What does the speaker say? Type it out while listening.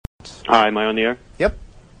Hi, am I on the air? Yep.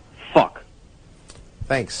 Fuck.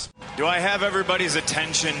 Thanks. Do I have everybody's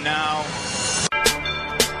attention now?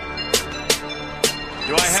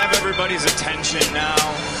 Do I have everybody's attention now?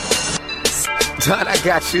 John, I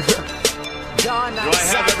got you. John, do I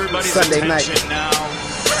have everybody's Sunday attention night. now?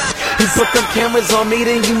 You put them cameras on me,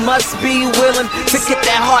 then you must be willing to get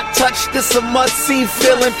that heart touch. This a must-see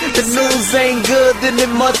feeling. The news ain't good, then it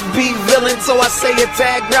must be villain. So I say a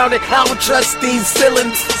tag grounded, I don't trust these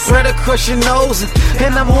ceilings. Spread across your nose,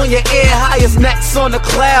 and I'm on your ear, high as necks on the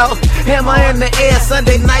cloud. Am I in the air?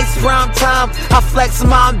 Sunday nights, prime time. I flex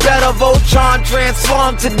mine better, Voltron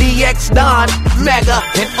transform to DX Don Mega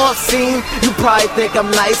and Unseen. You probably think I'm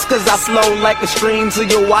nice, cause I flow like a stream to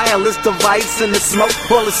your wireless device, and the smoke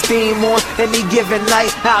full of steam on any given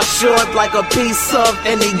night. I'll short like a piece of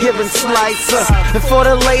any given slice. And for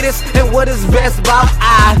the latest and what is best about,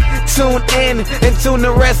 I tune in and tune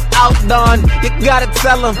the rest out. Don, you gotta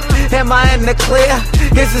tell them, am I in the clear?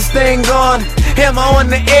 Is this thing on? Am I on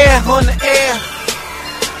the air? On the air?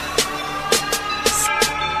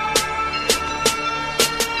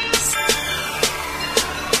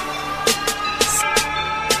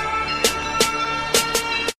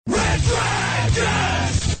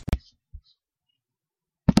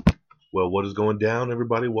 Well, what is going down,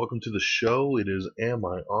 everybody? Welcome to the show. It is Am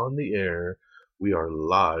I on the Air? We are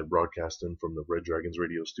live broadcasting from the Red Dragons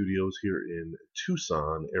Radio Studios here in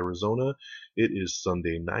Tucson, Arizona. It is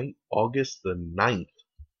Sunday night, August the 9th.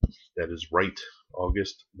 That is right,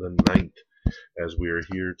 August the 9th, as we are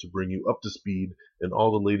here to bring you up to speed and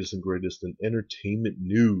all the latest and greatest in entertainment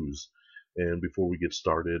news. And before we get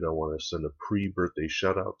started, I want to send a pre-birthday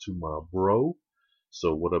shout out to my bro.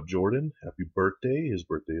 So what up, Jordan? Happy birthday. His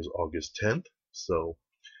birthday is August 10th. So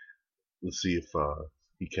let's see if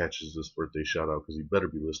he catches this birthday shout out, because he better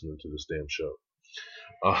be listening to this damn show.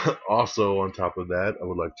 Also, on top of that, I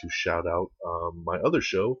would like to shout out my other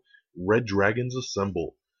show, Red Dragons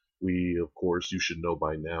Assemble. We, of course, you should know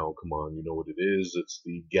by now. Come on, you know what it is. It's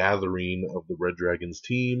the gathering of the Red Dragons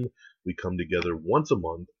team. We come together once a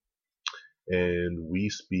month, and we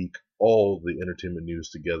speak all the entertainment news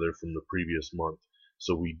together from the previous month.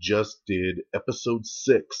 So we just did episode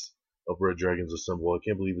 6 of Red Dragons Assemble. I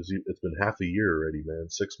can't believe it's been half a year already, man.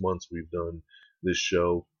 6 months we've done this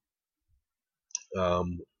show.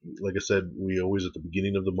 Like I said, we always at the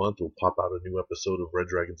beginning of the month will pop out a new episode of Red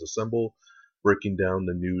Dragons Assemble, breaking down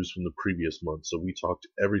the news from the previous month. So we talked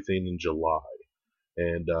everything in July.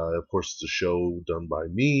 And of course it's a show done by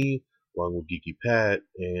me, along with Geeky Pat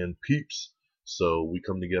and Peeps. So we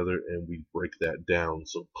come together and we break that down.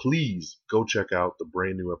 So please go check out the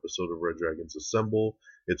brand new episode of Red Dragons Assemble.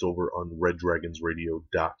 It's over on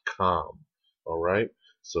reddragonsradio.com. All right.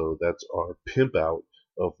 So that's our pimp out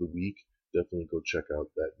of the week. Definitely go check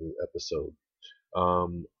out that new episode.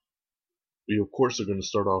 We of course are going to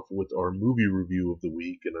start off with our movie review of the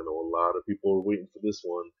week, and I know a lot of people are waiting for this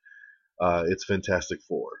one. It's Fantastic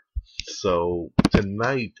Four. So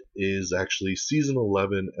tonight is actually season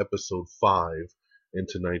 11, episode 5, and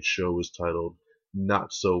tonight's show is titled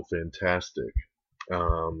Not So Fantastic.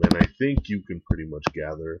 And I think you can pretty much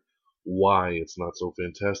gather why it's not so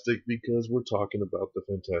fantastic, because we're talking about the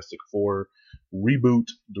Fantastic Four reboot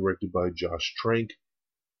directed by Josh Trank,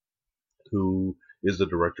 who is the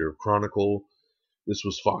director of Chronicle. This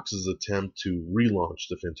was Fox's attempt to relaunch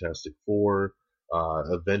the Fantastic Four,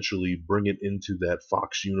 eventually bring it into that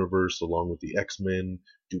Fox universe along with the X-Men,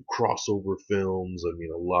 do crossover films. I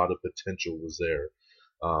mean, a lot of potential was there.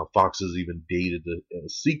 Fox has even dated a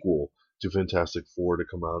sequel to Fantastic Four to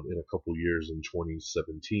come out in a couple years in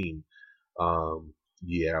 2017.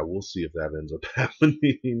 Yeah, we'll see if that ends up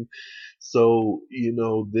happening. So, you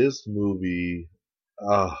know, this movie,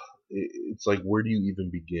 it's like, where do you even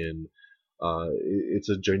begin? It's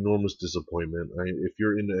a ginormous disappointment. If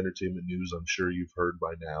you're into entertainment news, I'm sure you've heard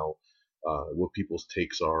by now what people's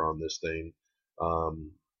takes are on this thing.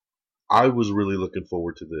 I was really looking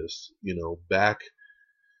forward to this. You know, back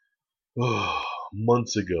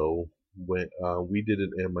months ago when we did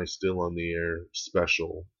an Am I Still on the Air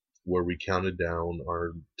special, where we counted down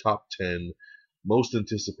our top 10 most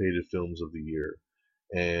anticipated films of the year.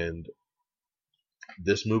 And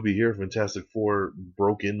this movie here, Fantastic Four,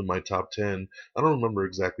 broke into my top 10. I don't remember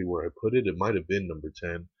exactly where I put it. It might have been number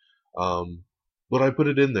 10. But I put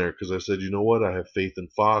it in there because I said, you know what? I have faith in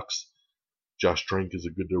Fox. Josh Trank is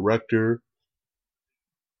a good director.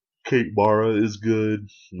 Kate Mara is good.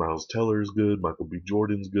 Miles Teller is good. Michael B.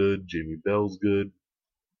 Jordan's good. Jamie Bell's good.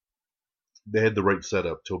 They had the right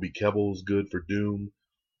setup. Toby Kebbell's good for Doom.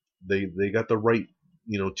 They got the right,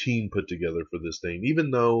 you know, team put together for this thing.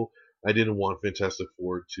 Even though I didn't want Fantastic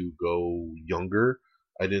Four to go younger,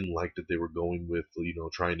 I didn't like that they were going with,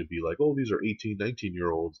 trying to be like, oh, these are 18,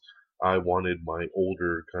 19-year-olds. I wanted my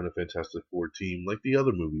older kind of Fantastic Four team like the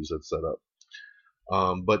other movies had set up.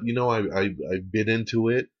 But I bit into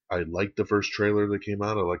it. I liked the first trailer that came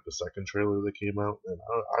out. I liked the second trailer that came out, and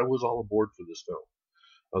I was all aboard for this film.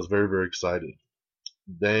 I was very, very excited.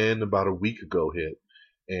 Then about a week ago hit,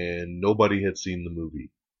 and nobody had seen the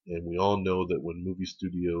movie. And we all know that when movie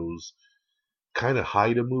studios kind of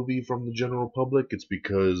hide a movie from the general public, it's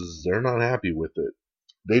because they're not happy with it.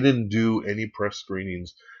 They didn't do any press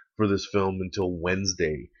screenings for this film until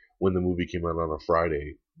Wednesday when the movie came out on a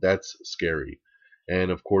Friday. That's scary. And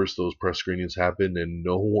of course, those press screenings happened, and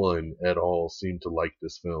no one at all seemed to like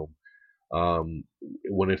this film.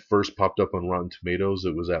 When it first popped up on Rotten Tomatoes,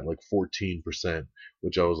 it was at like 14%,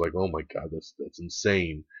 which I was like, oh my god, that's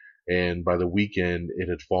insane. And by the weekend, it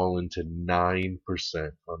had fallen to 9%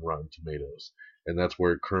 on Rotten Tomatoes, and that's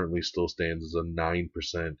where it currently still stands as a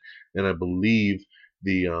 9%. And I believe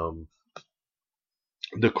the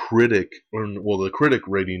critic, the critic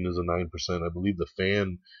rating is a 9%. I believe the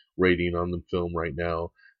fan rating on the film right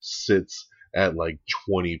now sits at like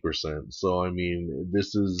 20%. So, I mean,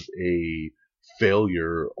 this is a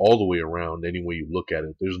failure all the way around, any way you look at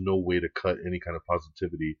it. There's no way to cut any kind of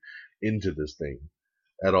positivity into this thing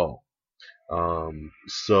at all.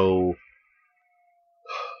 So,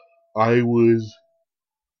 I was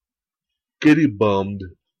getting bummed,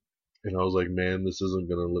 and I was like, man, this isn't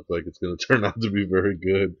going to look like it's going to turn out to be very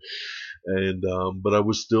good. And, but I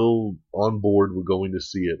was still on board with going to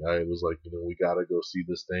see it. I was like, we got to go see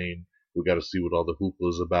this thing. We got to see what all the hoopla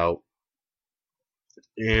is about.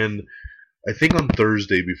 And I think on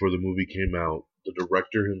Thursday, before the movie came out, the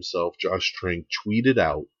director himself, Josh Trank, tweeted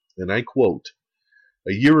out, and I quote,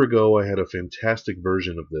 "A year ago, I had a fantastic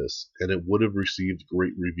version of this, and it would have received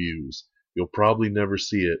great reviews. You'll probably never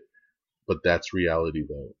see it, but that's reality,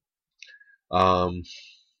 though."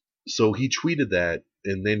 So he tweeted that,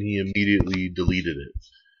 and then he immediately deleted it.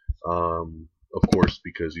 Of course,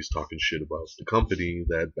 because he's talking shit about the company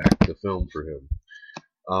that backed the film for him.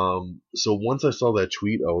 So once I saw that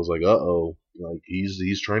tweet, I was like, uh-oh, like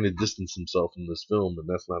he's trying to distance himself from this film, and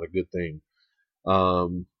that's not a good thing.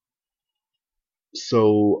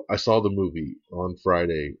 So I saw the movie on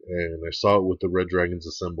Friday, and I saw it with the Red Dragons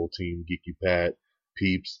Assemble team, Geeky Pat,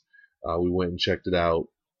 Peeps. We went and checked it out,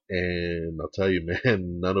 and I'll tell you,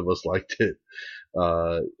 man, none of us liked it.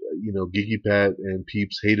 Geeky Pat and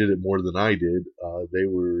Peeps hated it more than I did. They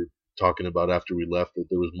were talking about after we left that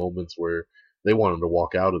there was moments where they wanted to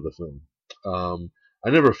walk out of the film. I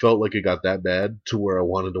never felt like it got that bad to where I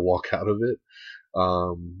wanted to walk out of it.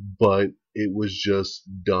 But it was just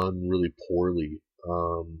done really poorly.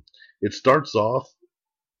 It starts off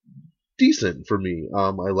decent for me. I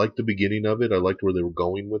liked the beginning of it. I liked where they were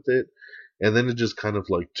going with it. And then it just kind of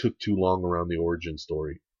like took too long around the origin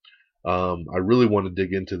story. I really want to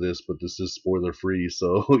dig into this, but this is spoiler free.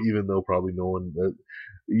 So even though probably no one,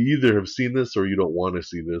 you either have seen this or you don't want to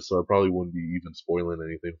see this, so I probably wouldn't be even spoiling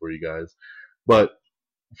anything for you guys. But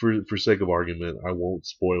for sake of argument, I won't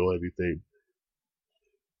spoil anything.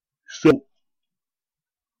 So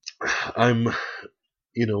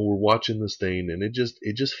we're watching this thing, and it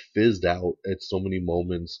just fizzed out at so many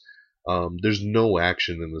moments. There's no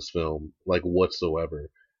action in this film, like whatsoever.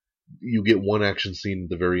 You get one action scene at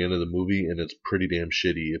the very end of the movie, and it's pretty damn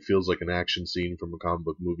shitty. It feels like an action scene from a comic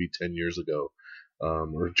book movie 10 years ago,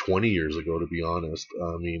 or 20 years ago, to be honest.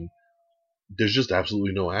 I mean, there's just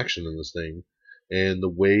absolutely no action in this thing. And the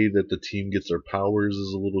way that the team gets their powers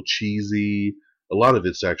is a little cheesy. A lot of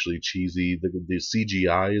it's actually cheesy. The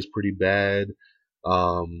CGI is pretty bad.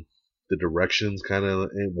 The direction's kind of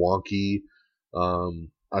wonky.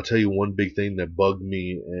 I'll tell you one big thing that bugged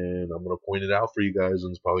me, and I'm going to point it out for you guys,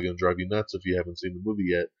 and it's probably going to drive you nuts if you haven't seen the movie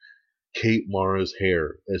yet. Kate Mara's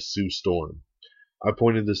hair as Sue Storm. I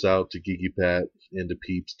pointed this out to Geeky Pat and to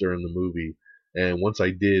Peeps during the movie, and once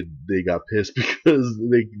I did, they got pissed because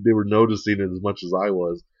they were noticing it as much as I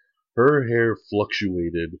was. Her hair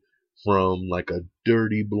fluctuated from like a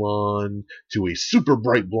dirty blonde to a super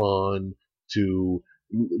bright blonde to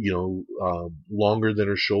longer than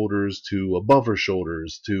her shoulders to above her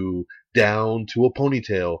shoulders to down to a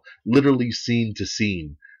ponytail, literally scene to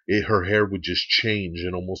scene. Her hair would just change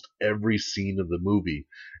in almost every scene of the movie,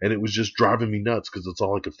 and it was just driving me nuts because that's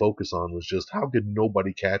all I could focus on was just how could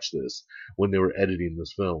nobody catch this when they were editing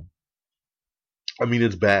this film. I mean,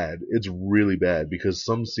 it's bad. It's really bad because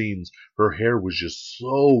some scenes her hair was just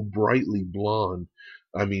so brightly blonde.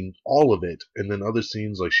 I mean, all of it. And then other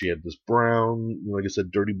scenes, like she had this brown, like I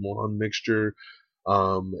said, dirty blonde mixture.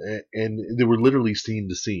 And they were literally scene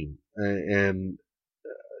to scene. And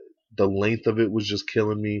The length of it was just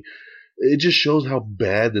killing me. It just shows how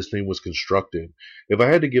bad this thing was constructed. If I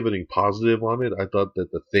had to give anything positive on it, I thought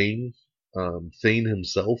that the Thane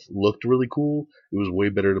himself looked really cool. It was way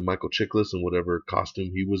better than Michael Chiklis and whatever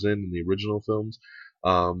costume he was in the original films.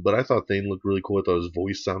 But I thought Thane looked really cool. I thought his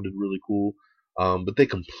voice sounded really cool. But they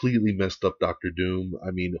completely messed up Doctor Doom.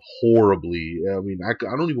 I mean, horribly. I mean, I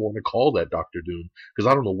don't even want to call that Doctor Doom because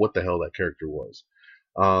I don't know what the hell that character was.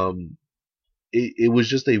 Um, it was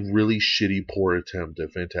just a really shitty, poor attempt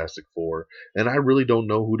at Fantastic Four, and I really don't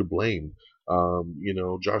know who to blame.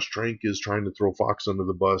 Josh Trank is trying to throw Fox under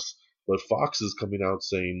the bus, but Fox is coming out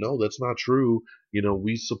saying, no, that's not true.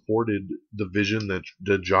 We supported the vision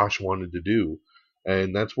that Josh wanted to do.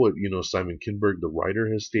 And that's what, Simon Kinberg, the writer,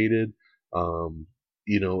 has stated.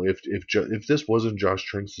 If this wasn't Josh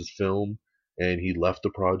Trank's film and he left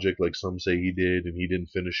the project like some say he did and he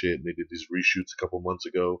didn't finish it and they did these reshoots a couple months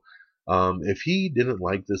ago, if he didn't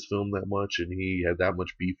like this film that much and he had that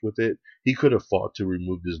much beef with it, he could have fought to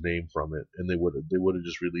remove his name from it, and they would have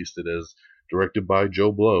just released it as directed by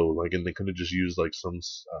Joe Blow, and they could have just used like some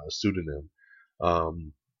pseudonym.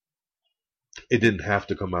 It didn't have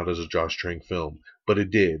to come out as a Josh Trank film, but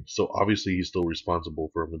it did. So obviously he's still responsible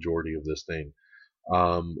for a majority of this thing.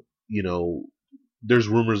 There's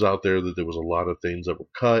rumors out there that there was a lot of things that were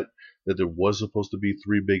cut, that there was supposed to be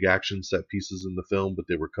 3 big action set pieces in the film, but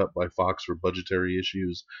they were cut by Fox for budgetary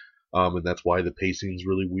issues, and that's why the pacing's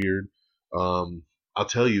really weird. I'll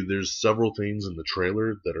tell you, there's several things in the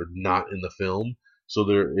trailer that are not in the film, so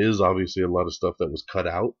there is obviously a lot of stuff that was cut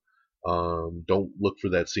out. Don't look for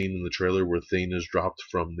that scene in the trailer where Thane is dropped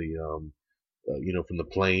from from the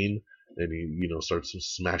plane and he, starts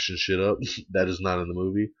smashing shit up. That is not in the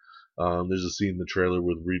movie. There's a scene in the trailer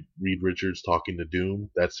with Reed Richards talking to Doom.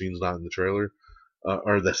 That scene's not in the trailer,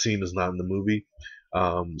 or that scene is not in the movie.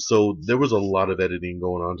 So there was a lot of editing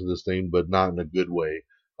going on to this thing, but not in a good way.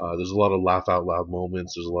 There's a lot of laugh out loud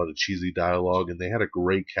moments. There's a lot of cheesy dialogue, and they had a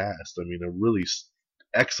great cast. I mean, a really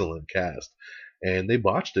excellent cast. And they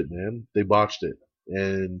botched it, man. They botched it.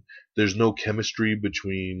 And there's no chemistry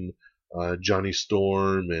between Johnny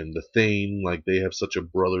Storm and the Thane. Like, they have such a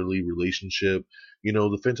brotherly relationship.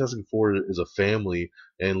 The Fantastic Four is a family,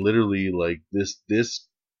 and literally, like, this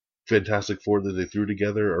Fantastic Four that they threw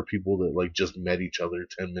together are people that, just met each other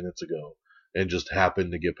 10 minutes ago and just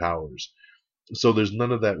happened to get powers. So there's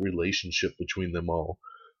none of that relationship between them all.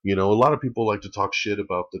 A lot of people like to talk shit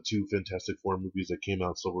about the 2 Fantastic Four movies that came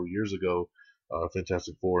out several years ago,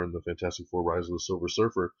 Fantastic Four and the Fantastic Four Rise of the Silver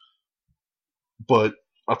Surfer. But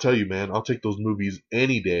I'll tell you, man, I'll take those movies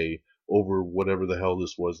any day over whatever the hell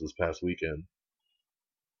this was this past weekend.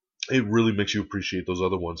 It really makes you appreciate those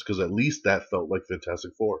other ones, because at least that felt like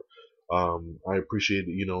Fantastic Four. I appreciate,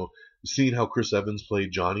 seeing how Chris Evans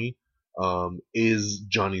played Johnny is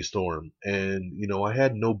Johnny Storm. And, I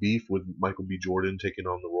had no beef with Michael B. Jordan taking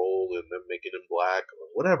on the role and then making him black.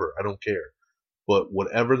 Whatever, I don't care. But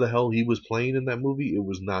whatever the hell he was playing in that movie, it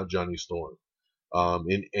was not Johnny Storm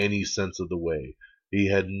in any sense of the way. He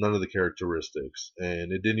had none of the characteristics,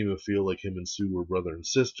 and it didn't even feel like him and Sue were brother and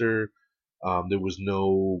sister. There was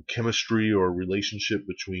no chemistry or relationship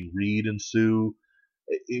between Reed and Sue.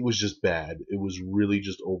 It was just bad. It was really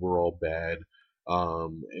just overall bad.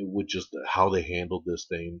 With just how they handled this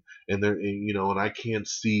thing, and I can't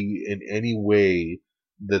see in any way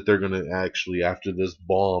that they're gonna actually, after this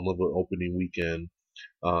bomb of an opening weekend,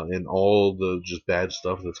 and all the just bad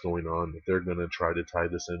stuff that's going on, that they're gonna try to tie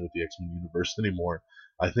this in with the X-Men universe anymore.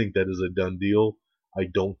 I think that is a done deal. I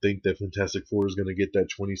don't think that Fantastic Four is gonna get that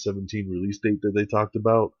 2017 release date that they talked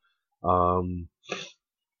about. And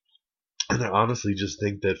I honestly just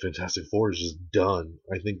think that Fantastic Four is just done.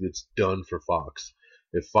 I think it's done for Fox.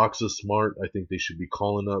 If Fox is smart, I think they should be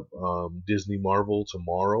calling up Disney Marvel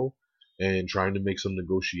tomorrow and trying to make some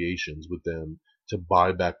negotiations with them to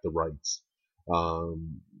buy back the rights.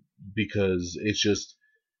 Because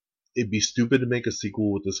it'd be stupid to make a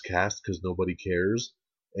sequel with this cast because nobody cares.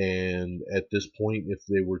 And at this point, if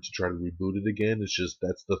they were to try to reboot it again,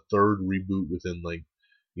 that's the 3rd reboot within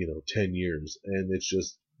 10 years. And it's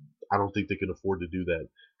just, I don't think they can afford to do that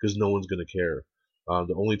because no one's going to care.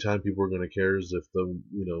 The only time people are going to care is if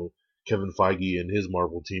Kevin Feige and his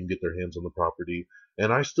Marvel team get their hands on the property.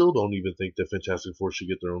 And I still don't even think that Fantastic Four should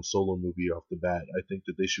get their own solo movie off the bat. I think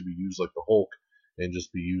that they should be used like the Hulk and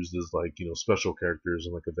just be used as special characters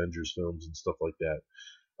in Avengers films and stuff like that.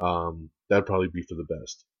 That'd probably be for the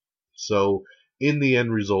best. So in the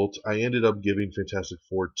end result, I ended up giving Fantastic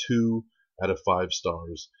Four 2 out of 5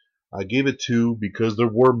 stars. I gave it 2 because there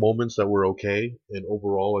were moments that were okay, and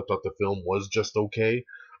overall I thought the film was just okay.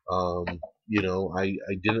 I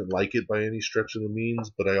didn't like it by any stretch of the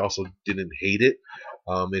means, but I also didn't hate it.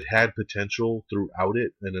 It had potential throughout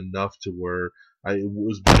it, and enough to where it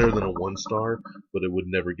was better than a 1 star, but it would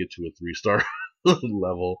never get to a 3 star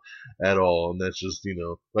level at all. And that's just,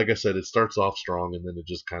 like I said, it starts off strong and then it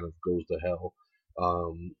just kind of goes to hell.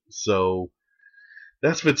 So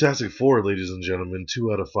that's Fantastic Four, ladies and gentlemen.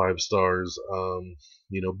 2 out of 5 stars.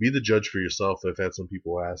 Be the judge for yourself. I've had some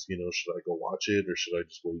people ask, should I go watch it or should I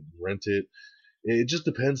just wait and rent it? It just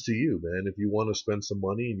depends to you, man. If you want to spend some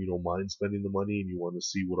money and you don't mind spending the money and you want to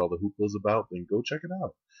see what all the hoopla is about, then go check it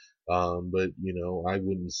out. But I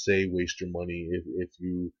wouldn't say waste your money. If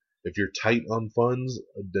you're tight on funds,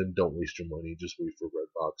 then don't waste your money. Just wait for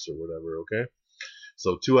Redbox or whatever. Okay.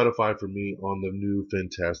 So 2 out of 5 for me on the new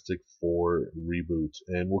Fantastic Four reboot,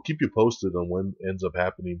 and we'll keep you posted on when it ends up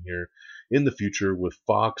happening here in the future with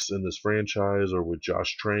Fox and this franchise, or with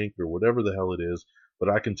Josh Trank, or whatever the hell it is. But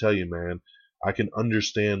I can tell you, man, I can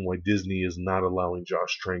understand why Disney is not allowing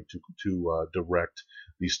Josh Trank to direct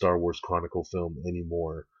the Star Wars Chronicle film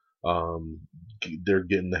anymore. They're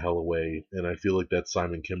getting the hell away, and I feel like that's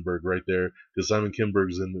Simon Kinberg right there, because Simon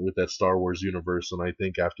Kinberg's in with that Star Wars universe, and I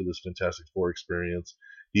think after this Fantastic Four experience,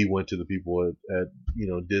 he went to the people at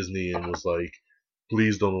Disney and was like,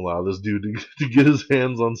 please don't allow this dude to get his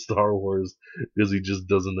hands on Star Wars, because he just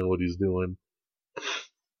doesn't know what he's doing.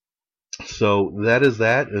 So that is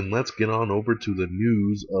that, and let's get on over to the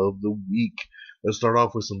news of the week. Let's start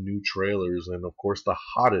off with some new trailers, and of course the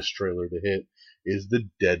hottest trailer to hit is the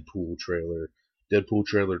Deadpool trailer. Deadpool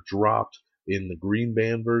trailer dropped in the green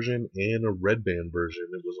band version and a red band version.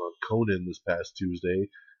 It was on Conan this past Tuesday,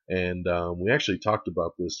 and we actually talked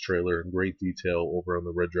about this trailer in great detail over on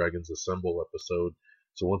the Red Dragons Assemble episode.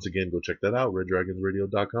 So once again, go check that out,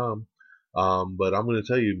 reddragonsradio.com. But I'm going to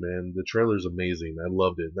tell you, man, the trailer's amazing. I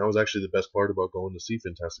loved it. And that was actually the best part about going to see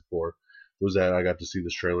Fantastic Four, was that I got to see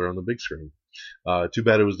this trailer on the big screen. Too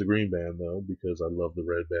bad it was the green band, though, because I love the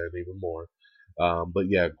red band even more. But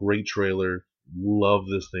yeah, great trailer. Love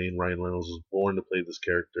this thing. Ryan Reynolds was born to play this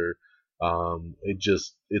character.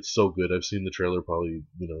 It's so good. I've seen the trailer probably,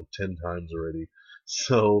 10 times already.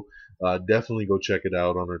 So, definitely go check it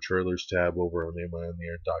out on our trailers tab over on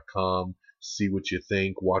AmIOnTheAir.com. See what you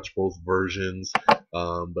think. Watch both versions.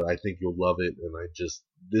 But I think you'll love it. And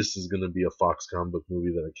this is going to be a Fox comic book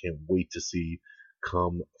movie that I can't wait to see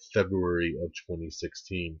come February of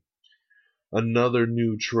 2016. Another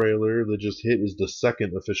new trailer that just hit is the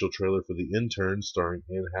second official trailer for The Intern, starring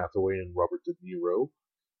Anne Hathaway and Robert De Niro.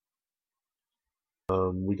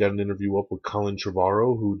 We got an interview up with Colin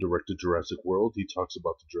Trevorrow, who directed Jurassic World. He talks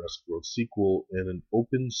about the Jurassic World sequel and an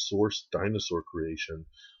open source dinosaur creation,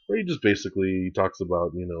 where he just basically talks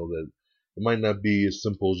about, that it might not be as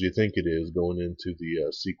simple as you think it is going into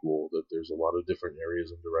the sequel, that there's a lot of different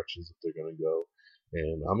areas and directions that they're going to go,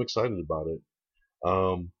 and I'm excited about it.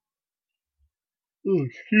 Oh,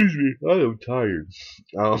 excuse me, I am tired.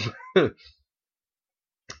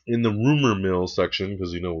 In the rumor mill section,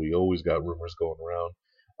 because we always got rumors going around,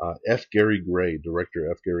 F. Gary Gray, director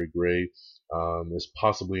F. Gary Gray, is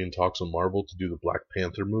possibly in talks with Marvel to do the Black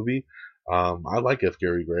Panther movie. I like F.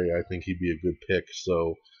 Gary Gray. I think he'd be a good pick.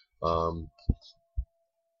 So,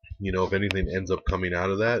 if anything ends up coming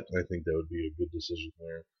out of that, I think that would be a good decision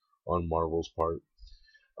there on Marvel's part.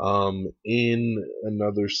 In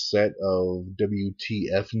another set of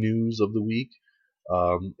WTF news of the week,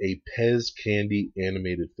 a Pez Candy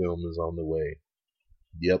animated film is on the way.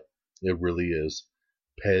 Yep, it really is.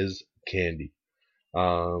 Pez Candy.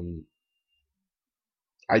 I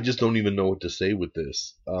just don't even know what to say with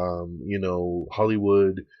this.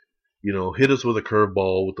 Hollywood, hit us with a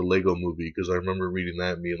curveball with the Lego movie, because I remember reading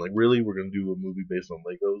that and being like, really? We're going to do a movie based on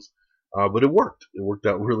Legos? But it worked. It worked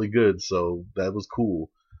out really good, so that was cool.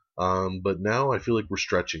 But now I feel like we're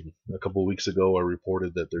stretching. A couple of weeks ago, I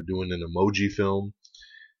reported that they're doing an emoji film,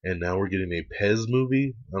 and now we're getting a Pez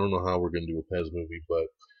movie. I don't know how we're going to do a Pez movie, but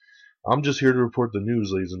I'm just here to report the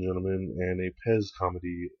news, ladies and gentlemen, and a Pez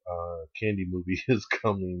comedy candy movie is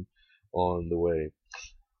coming on the way.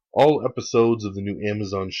 All episodes of the new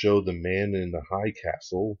Amazon show The Man in the High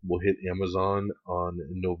Castle will hit Amazon on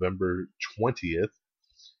November 20th.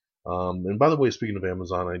 And by the way, speaking of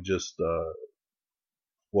Amazon,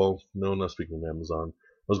 not speaking of Amazon.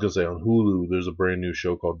 I was going to say on Hulu, there's a brand new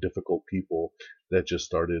show called Difficult People that just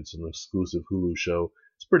started. It's an exclusive Hulu show.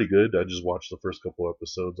 It's pretty good. I just watched the first couple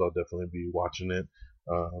episodes. I'll definitely be watching it.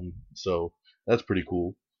 So that's pretty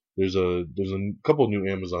cool. There's a couple new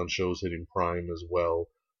Amazon shows hitting Prime as well.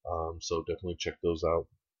 So definitely check those out.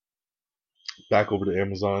 Back over to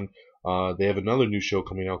Amazon. They have another new show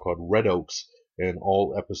coming out called Red Oaks. and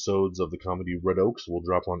all episodes of the comedy Red Oaks will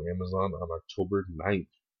drop on Amazon on October 9th.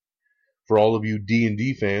 For all of you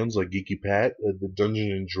D&D fans like Geeky Pat, the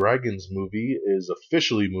Dungeons and Dragons movie is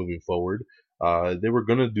officially moving forward. They were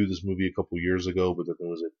going to do this movie a couple years ago, but then there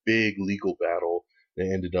was a big legal battle that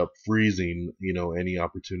ended up freezing, any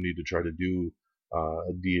opportunity to try to do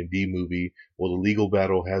a D&D movie. Well, the legal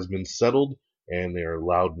battle has been settled, and they are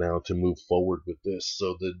allowed now to move forward with this.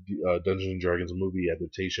 So the Dungeons and Dragons movie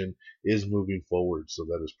adaptation is moving forward, so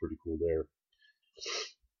that is pretty cool there.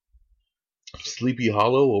 Sleepy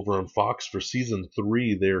Hollow over on Fox for season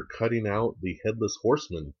 3, they're cutting out the Headless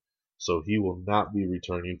Horseman, so he will not be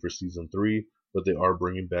returning for season 3, but they are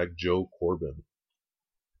bringing back Joe Corbin.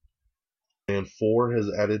 And 4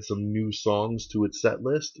 has added some new songs to its set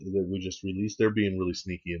list that we just released. They're being really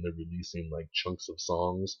sneaky, and they're releasing like chunks of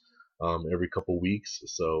songs every couple weeks,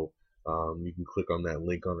 so you can click on that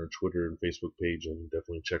link on our Twitter and Facebook page and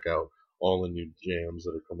definitely check out all the new jams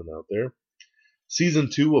that are coming out there. Season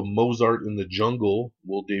 2 of Mozart in the Jungle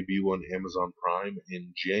will debut on Amazon Prime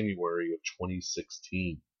in January of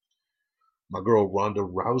 2016. My girl Ronda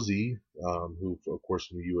Rousey, who, of course,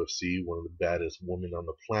 from the UFC, one of the baddest women on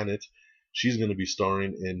the planet, she's going to be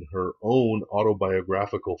starring in her own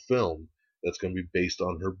autobiographical film that's going to be based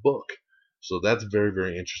on her book. So that's very,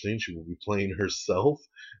 very interesting. She will be playing herself.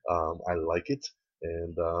 I like it.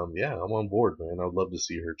 And yeah, I'm on board, man. I'd love to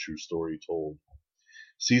see her true story told.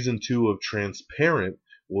 Season 2 of Transparent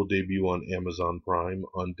will debut on Amazon Prime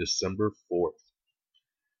on December 4th.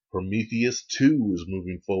 Prometheus 2 is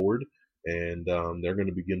moving forward, and they're going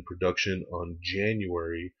to begin production on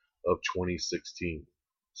January of 2016.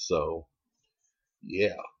 So,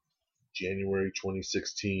 yeah, January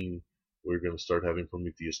 2016, we're going to start having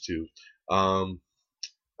Prometheus 2. I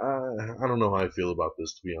don't know how I feel about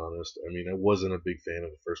this, to be honest. I mean, I wasn't a big fan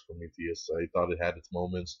of the first Prometheus. I thought it had its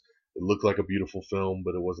moments. It looked like a beautiful film,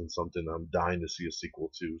 but it wasn't something I'm dying to see a sequel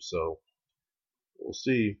to. So we'll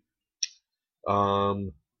see.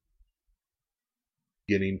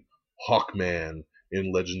 Getting Hawkman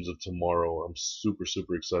in Legends of Tomorrow. I'm super,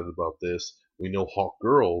 super excited about this. We know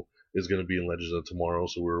Hawkgirl is going to be in Legends of Tomorrow,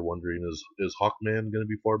 so we were wondering, is Hawkman going to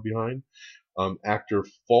be far behind? Actor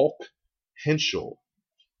Falk Henschel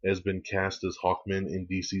has been cast as Hawkman in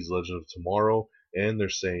DC's Legends of Tomorrow, and they're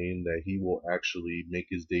saying that he will actually make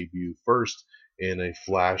his debut first in a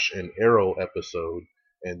Flash and Arrow episode,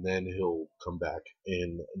 and then he'll come back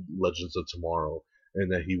in Legends of Tomorrow,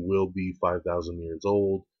 and that he will be 5,000 years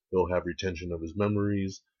old. He'll have retention of his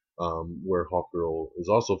memories, where Hawkgirl is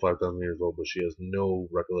also 5,000 years old, but she has no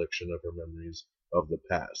recollection of her memories of the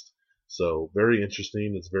past. So, very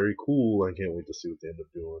interesting. It's very cool. I can't wait to see what they end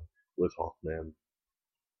up doing with Hawkman.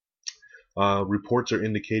 Reports are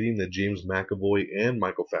indicating that James McAvoy and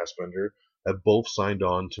Michael Fassbender have both signed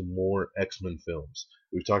on to more X-Men films.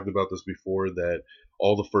 We've talked about this before, that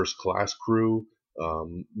all the First Class crew,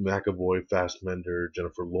 McAvoy, Fassbender,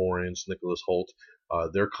 Jennifer Lawrence, Nicholas Hoult,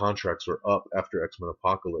 their contracts were up after X-Men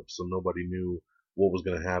Apocalypse, so nobody knew what was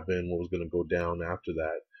going to happen, what was going to go down after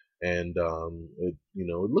that. And it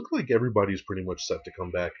looked like everybody's pretty much set to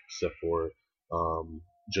come back except for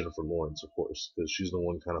Jennifer Lawrence, of course, because she's the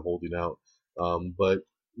one kind of holding out. But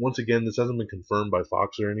once again, this hasn't been confirmed by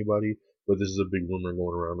Fox or anybody, but this is a big rumor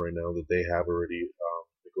going around right now that they have already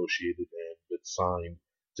negotiated and been signed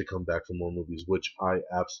to come back for more movies, which I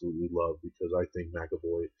absolutely love, because I think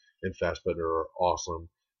McAvoy and Fassbender are awesome.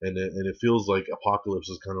 And it feels like Apocalypse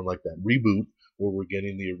is kind of like that reboot where we're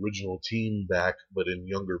getting the original team back, but in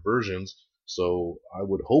younger versions. So I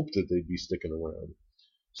would hope that they'd be sticking around.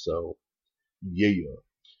 So, yeah.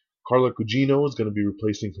 Carla Gugino is going to be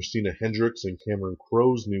replacing Christina Hendricks in Cameron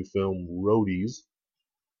Crowe's new film, Roadies.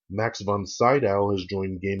 Max von Sydow has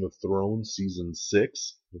joined Game of Thrones Season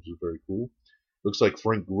 6, which is very cool. Looks like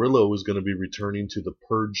Frank Grillo is going to be returning to The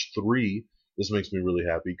Purge 3. This makes me really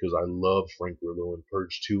happy because I love Frank Grillo in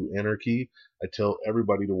Purge 2 Anarchy. I tell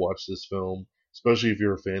everybody to watch this film, especially if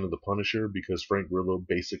you're a fan of The Punisher, because Frank Grillo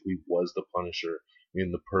basically was the Punisher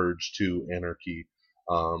in The Purge 2 Anarchy.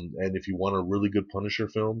 And if you want a really good Punisher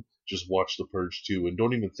film, just watch The Purge 2. And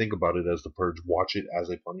don't even think about it as The Purge. Watch it as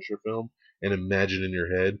a Punisher film and imagine in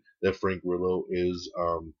your head that Frank Grillo is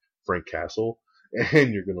Frank Castle,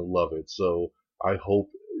 and you're going to love it. So I hope,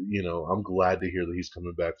 I'm glad to hear that he's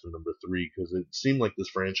coming back for number 3, because it seemed like this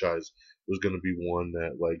franchise was going to be one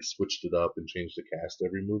that like switched it up and changed the cast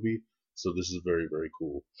every movie. So this is very, very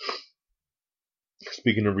cool.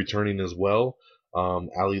 Speaking of returning as well,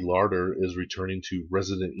 Ali Larter is returning to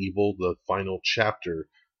Resident Evil, the final chapter.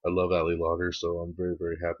 I love Ali Larter, so I'm very,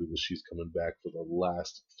 very happy that she's coming back for the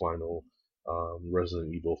last final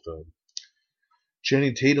Resident Evil film.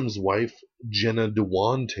 Channing Tatum's wife, Jenna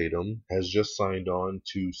Dewan Tatum, has just signed on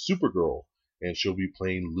to Supergirl, and she'll be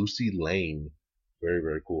playing Lucy Lane. Very,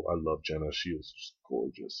 very cool. I love Jenna. She is just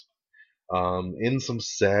gorgeous. In some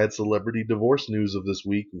sad celebrity divorce news of this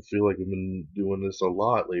week, I feel like we've been doing this a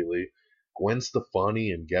lot lately. Gwen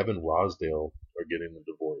Stefani and Gavin Rossdale are getting a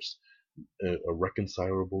divorce.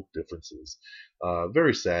 Irreconcilable differences.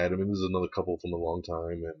 Very sad. I mean, this is another couple from a long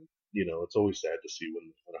time, and it's always sad to see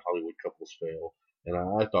when Hollywood couples fail. And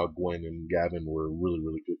I thought Gwen and Gavin were a really,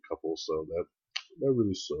 really good couple, so that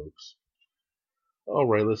really sucks. All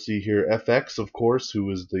right, let's see here. FX, of course,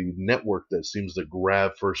 who is the network that seems to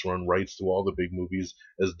grab first-run rights to all the big movies,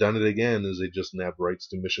 has done it again as they just nabbed rights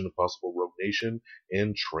to Mission Impossible: Rogue Nation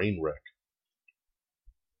and Trainwreck.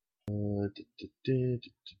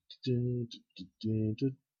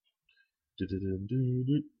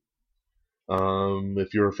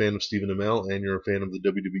 If you're a fan of Stephen Amell and you're a fan of the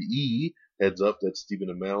WWE, heads up that Stephen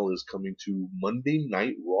Amell is coming to Monday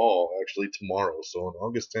Night Raw, actually tomorrow. So on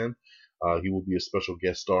August 10th, he will be a special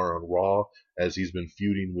guest star on Raw as he's been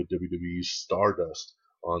feuding with WWE's Stardust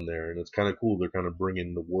on there. And it's kind of cool. They're kind of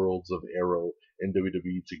bringing the worlds of Arrow and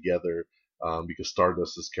WWE together. Because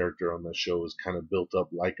Stardust's character on that show is kind of built up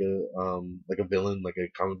like a villain, like a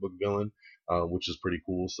comic book villain, which is pretty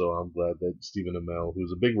cool. So I'm glad that Stephen Amell,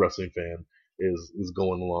 who's a big wrestling fan, is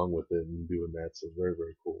going along with it and doing that. So very,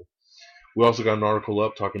 very cool. We also got an article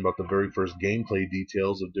up talking about the very first gameplay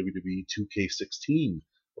details of WWE 2K16.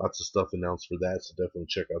 Lots of stuff announced for that, so definitely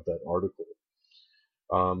check out that article.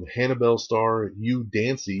 Hannibal star Hugh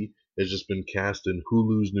Dancy has just been cast in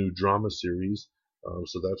Hulu's new drama series.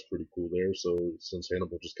 So that's pretty cool there. So since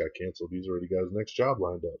Hannibal just got canceled, he's already got his next job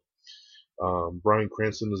lined up. Bryan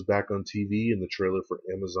Cranston is back on TV in the trailer for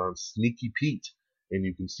Amazon's Sneaky Pete. And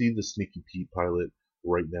you can see the Sneaky Pete pilot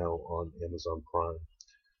right now on Amazon Prime.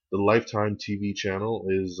 The Lifetime TV channel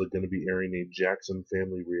is going to be airing a Jackson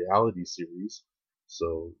family reality series.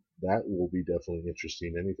 So that will be definitely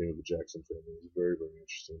interesting. Anything with the Jackson family is very, very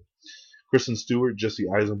interesting. Kristen Stewart, Jesse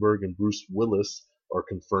Eisenberg, and Bruce Willis are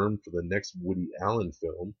confirmed for the next Woody Allen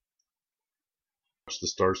film. Watch the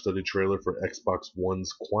star-studded trailer for Xbox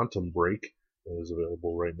One's Quantum Break that is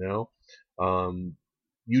available right now.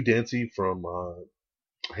 Hugh Dancy from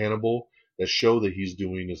Hannibal, the show that he's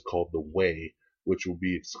doing is called The Way, which will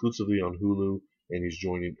be exclusively on Hulu, and he's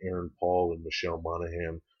joining Aaron Paul and Michelle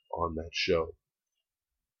Monaghan on that show.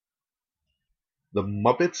 The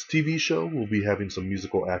Muppets TV show will be having some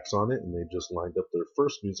musical acts on it, and they just lined up their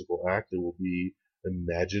first musical act. It will be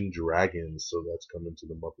Imagine Dragons, so that's coming to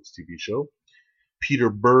the Muppets TV show. Peter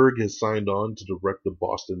Berg has signed on to direct the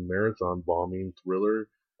Boston Marathon bombing thriller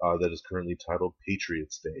that is currently titled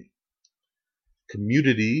Patriots Day.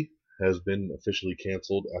 Community has been officially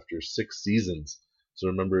canceled after 6 seasons. So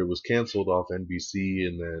remember, it was canceled off NBC,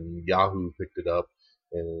 and then Yahoo picked it up,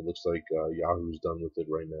 and it looks like Yahoo's done with it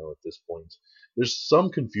right now at this point. There's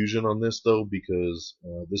some confusion on this, though, because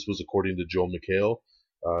this was according to Joel McHale.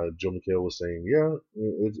 Joe McHale was saying, yeah,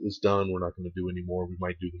 it's done. We're not going to do any more. We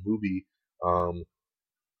might do the movie.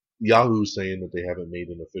 Yahoo's saying that they haven't made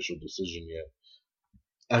an official decision yet.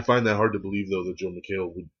 I find that hard to believe, though, that Joe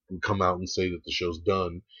McHale would come out and say that the show's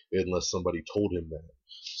done unless somebody told him that.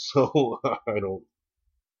 So I don't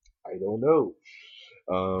know.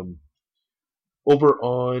 Over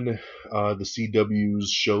on the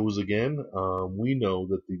CW's shows again, we know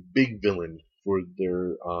that the big villain for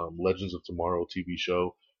their Legends of Tomorrow TV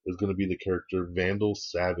show is going to be the character Vandal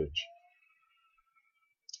Savage.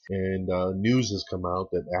 And news has come out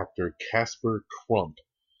that actor Casper Crump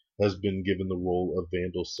has been given the role of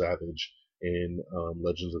Vandal Savage in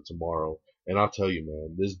Legends of Tomorrow. And I'll tell you,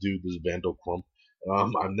 man, this Vandal Crump,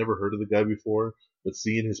 I've never heard of the guy before, but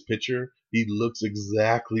seeing his picture, he looks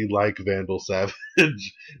exactly like Vandal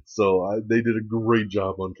Savage. So they did a great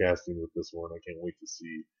job on casting with this one. I can't wait to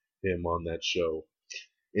see him on that show.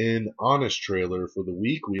 In Honest Trailer for the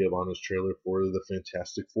week, we have Honest Trailer for the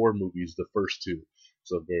Fantastic Four movies, the first 2.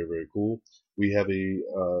 So very, very cool. We have a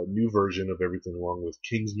new version of Everything Wrong with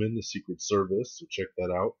Kingsman, the Secret Service, so check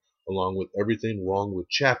that out, along with Everything Wrong with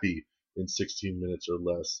Chappie in 16 minutes or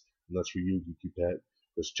less. And that's for you, Geeky Pat.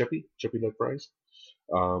 There's Chappie like fries.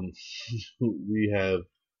 We have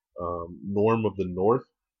Norm of the North,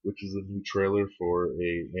 which is a new trailer for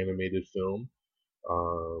a animated film.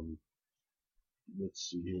 Let's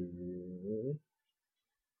see here.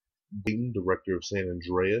 Dayton, director of San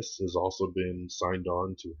Andreas, has also been signed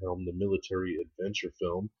on to helm the military adventure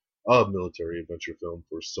film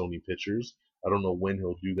for Sony Pictures. I don't know when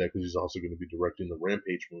he'll do that because he's also going to be directing the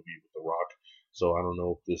Rampage movie with The Rock. So I don't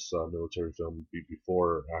know if this military film will be before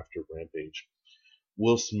or after Rampage.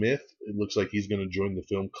 Will Smith, it looks like he's going to join the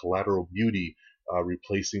film Collateral Beauty,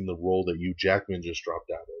 replacing the role that Hugh Jackman just dropped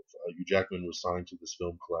out of. Hugh Jackman was signed to this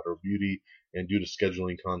film Collateral Beauty, and due to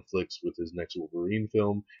scheduling conflicts with his next Wolverine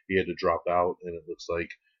film, he had to drop out, and it looks like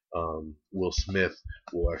Will Smith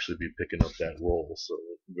will actually be picking up that role. So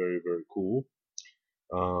very, very cool.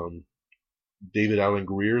 David Alan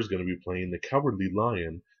Grier is going to be playing the Cowardly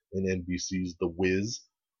Lion in NBC's The Wiz.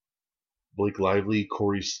 Blake Lively,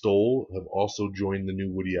 Corey Stoll have also joined the new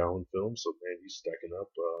Woody Allen film. So man, he's stacking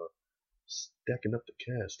up the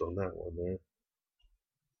cast on that one there.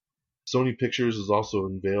 Sony Pictures has also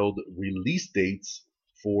unveiled release dates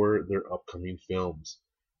for their upcoming films.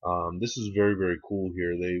 This is very, very cool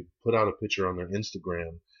here. They put out a picture on their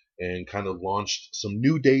Instagram and kind of launched some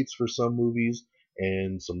new dates for some movies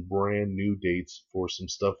and some brand new dates for some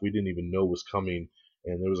stuff we didn't even know was coming.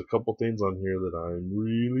 And there was a couple things on here that I'm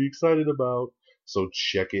really excited about, so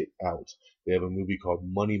check it out. They have a movie called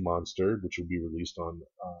Money Monster, which will be released on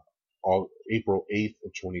April 8th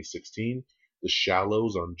of 2016. The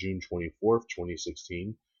Shallows on June 24th,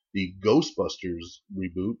 2016. The Ghostbusters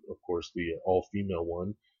reboot, of course, the all-female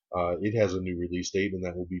one, it has a new release date, and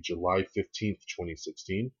that will be July 15th,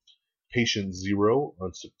 2016. Patient Zero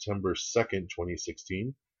on September 2nd,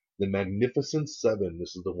 2016. The Magnificent Seven,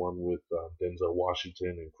 this is the one with Denzel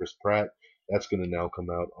Washington and Chris Pratt. That's going to now come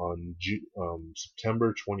out on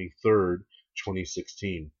September 23rd,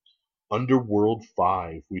 2016. Underworld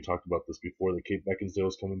 5, we talked about this before, that Kate Beckinsale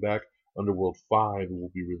is coming back. Underworld 5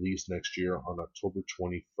 will be released next year on October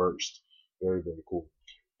 21st. Very, very cool.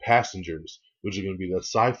 Passengers, which is going to be that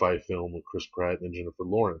sci-fi film with Chris Pratt and Jennifer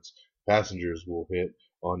Lawrence. Passengers will hit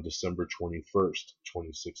on December 21st,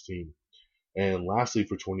 2016. And lastly,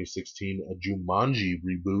 for 2016, a Jumanji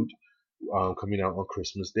reboot coming out on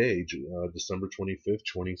Christmas Day, December 25th,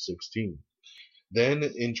 2016. Then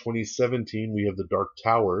in 2017, we have The Dark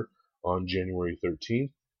Tower on January 13th.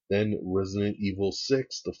 Then Resident Evil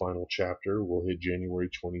 6, the final chapter, will hit January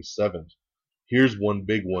 27th. Here's one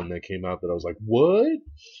big one that came out that I was like, what?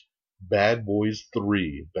 Bad Boys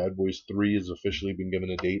 3. Bad Boys 3 has officially been given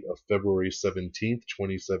a date of February 17th,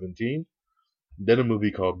 2017. Then a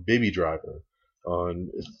movie called Baby Driver on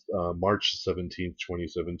March 17th,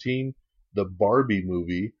 2017. The Barbie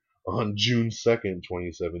movie on June 2nd,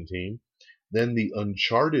 2017. Then the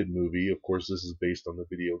Uncharted movie, of course this is based on the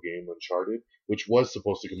video game Uncharted, which was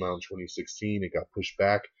supposed to come out in 2016. It got pushed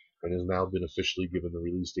back and has now been officially given the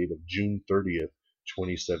release date of June 30th,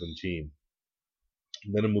 2017.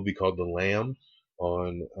 And then a movie called The Lamb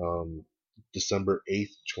on December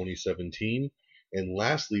 8th, 2017. And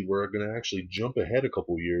lastly, we're going to actually jump ahead a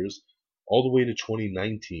couple years, all the way to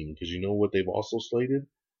 2019, because you know what they've also slated?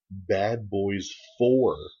 Bad Boys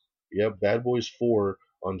 4. Yep, Bad Boys 4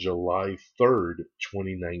 on July 3rd,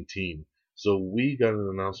 2019. So we got an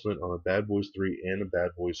announcement on a Bad Boys 3 and a Bad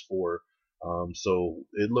Boys 4. So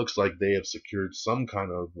it looks like they have secured some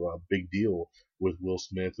kind of big deal with Will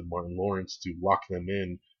Smith and Martin Lawrence to lock them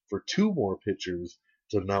in for 2 more pictures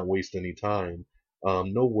to not waste any time.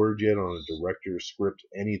 No word yet on a director, script,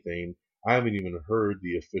 anything. I haven't even heard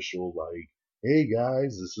the official, like, hey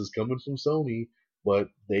guys, this is coming from Sony, but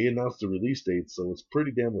they announced the release date, so it's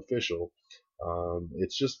pretty damn official.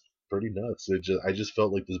 It's just pretty nuts. I just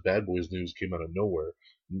felt like this Bad Boys news came out of nowhere,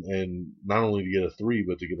 and not only to get a 3,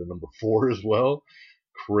 but to get a number 4 as well.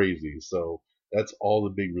 Crazy. So that's all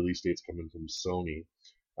the big release dates coming from Sony.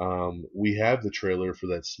 We have the trailer for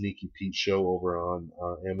that Sneaky Pete show over on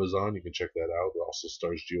Amazon. You can check that out. It also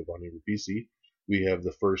stars Giovanni Ribisi. We have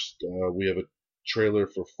we have a trailer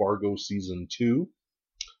for Fargo Season 2.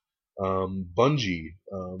 Bungie,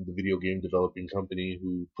 the video game developing company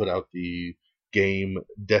who put out the game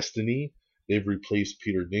Destiny, they've replaced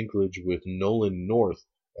Peter Dinklage with Nolan North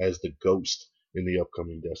as the Ghost in the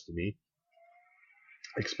upcoming Destiny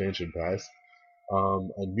expansion pass.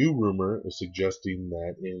 A new rumor is suggesting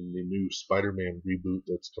that in the new Spider-Man reboot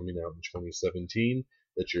that's coming out in 2017,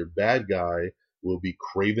 that your bad guy will be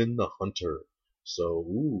Kraven the Hunter. So,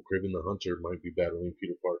 Kraven the Hunter might be battling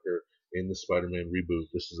Peter Parker in the Spider-Man reboot.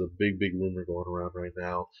 This is a big, big rumor going around right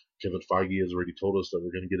now. Kevin Feige has already told us that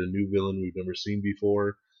we're going to get a new villain we've never seen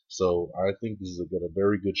before. So I think this is got a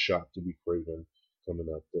very good shot to be Kraven coming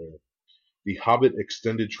up there. The Hobbit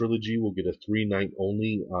Extended Trilogy will get a 3-night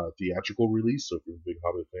only theatrical release, so if you're a big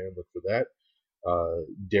Hobbit fan, look for that.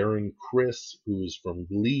 Darren Criss, who is from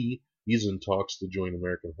Glee, he's in talks to join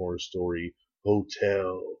American Horror Story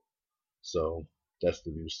Hotel. So that's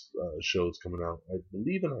the new show that's coming out, I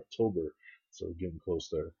believe, in October. So getting close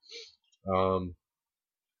there. Find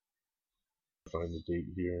the date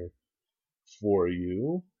here for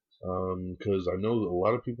you. because I know that a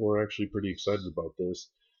lot of people are actually pretty excited about this.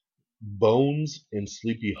 Bones and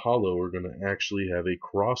Sleepy Hollow are going to actually have a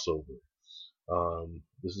crossover.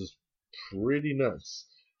 This is pretty nuts.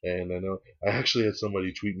 And I know I actually had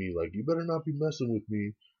somebody tweet me like, "You better not be messing with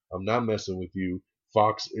me." I'm not messing with you.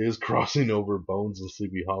 Fox is crossing over Bones and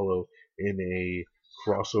Sleepy Hollow in a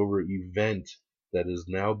crossover event that has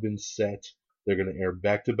now been set. They're going to air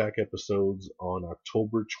back-to-back episodes on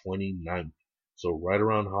October 29th. So right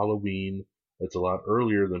around Halloween. It's a lot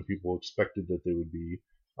earlier than people expected that they would be.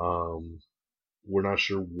 We're not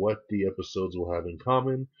sure what the episodes will have in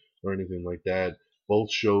common or anything like that.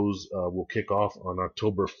 Both shows will kick off on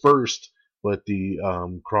October 1st, but the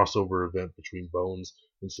crossover event between Bones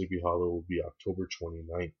and Sleepy Hollow will be October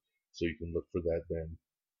 29th, so you can look for that then.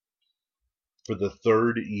 For the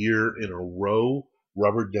third year in a row,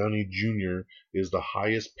 Robert Downey Jr. is the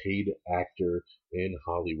highest paid actor in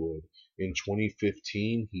Hollywood. In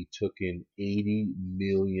 2015, he took in $80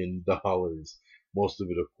 million, most of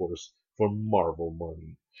it, of course, from Marvel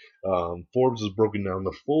money. Forbes has broken down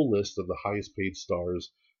the full list of the highest paid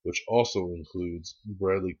stars, which also includes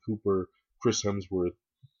Bradley Cooper, Chris Hemsworth,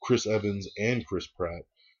 Chris Evans, and Chris Pratt.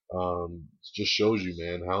 Just shows you,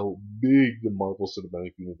 man, how big the Marvel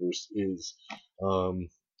Cinematic Universe is.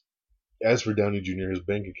 As for Downey Jr., his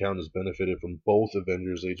bank account has benefited from both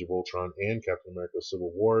Avengers Age of Ultron and Captain America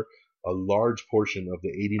Civil War. A large portion of the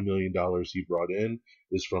 $80 million he brought in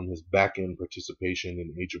is from his back-end participation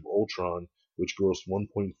in Age of Ultron, which grossed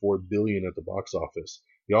 $1.4 billion at the box office.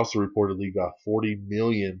 He also reportedly got $40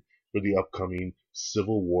 million for the upcoming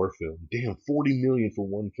Civil War film. Damn, $40 million for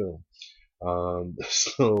one film.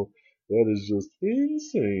 So that is just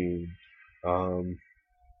insane.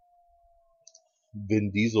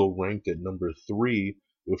 Vin Diesel ranked at number 3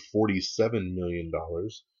 with $47 million,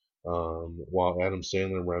 while Adam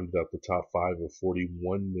Sandler rounded out the top 5 with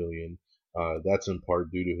 $41 million. That's in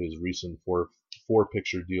part due to his recent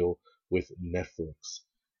four-picture deal with Netflix.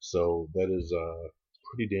 So that is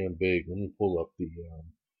pretty damn big. Let me pull up the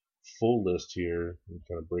full list here and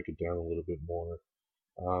kind of break it down a little bit more.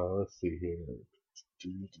 Let's see here.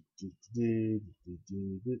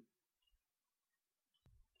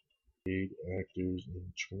 8 actors in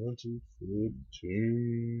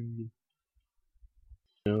 2015.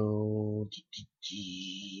 The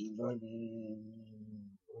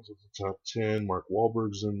top 10. Mark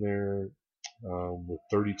Wahlberg's in there with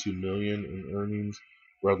 $32 million in earnings.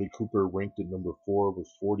 Bradley Cooper ranked at number 4 with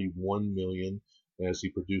 $41 million as he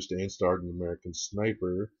produced and starred in American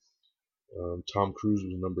Sniper. Tom Cruise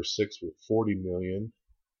was number 6 with $40 million.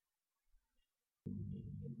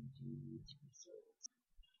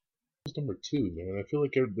 Who's number 2, man? I feel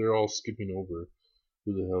like they're all skipping over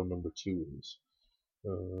who the hell number 2 is.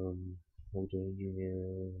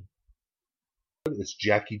 It's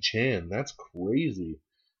Jackie Chan. That's crazy.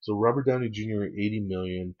 So Robert Downey Jr. $80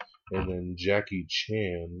 million, and then Jackie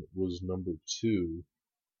Chan was number 2.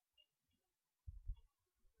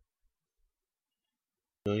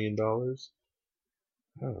 $1 million.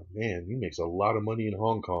 Oh man, he makes a lot of money in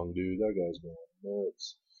Hong Kong, dude. That guy's going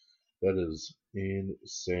nuts. That is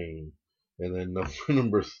insane. And then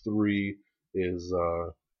number 3 is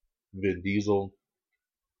Vin Diesel,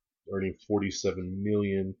 earning $47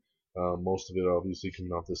 million. Most of it obviously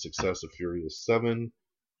coming off the success of Furious 7.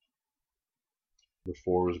 Number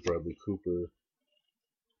 4 is Bradley Cooper.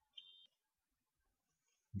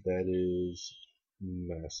 That is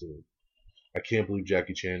massive. I can't believe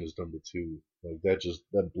Jackie Chan is number 2. Like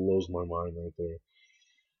that blows my mind right there.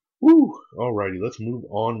 Woo! Alrighty, let's move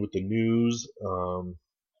on with the news.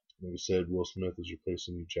 Like I said, Will Smith is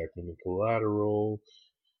replacing Hugh Jackman in Collateral.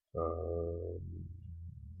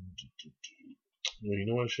 You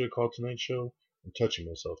know what I should have called tonight's show? I'm touching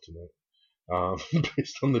myself tonight.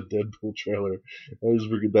 Based on the Deadpool trailer, I just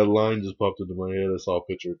forget that line just popped into my head. I saw a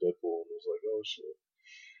picture of Deadpool and I was like, oh shit.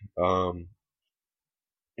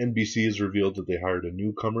 NBC has revealed that they hired a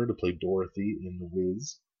newcomer to play Dorothy in The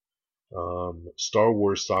Wiz. Star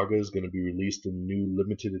Wars Saga is going to be released in new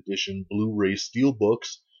limited edition Blu-ray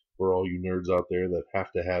steelbooks for all you nerds out there that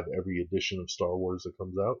have to have every edition of Star Wars that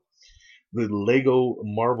comes out. The Lego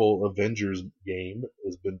Marvel Avengers game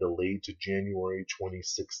has been delayed to January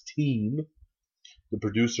 2016. The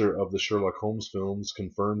producer of the Sherlock Holmes films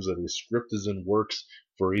confirms that a script is in works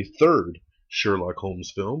for a third Sherlock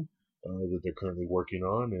Holmes film that they're currently working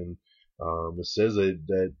on, and it says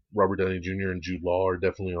that Robert Downey Jr. and Jude Law are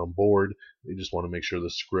definitely on board. They just want to make sure the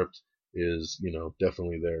script is,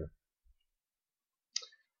 definitely there.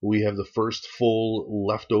 We have the first full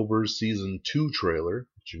Leftovers Season 2 trailer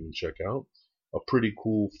that you can check out. A pretty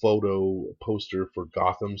cool photo poster for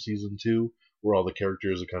Gotham Season 2 where all the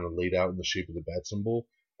characters are kind of laid out in the shape of the bat symbol.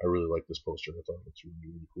 I really like this poster. I thought it's really,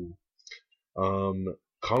 really cool.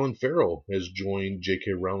 Colin Farrell has joined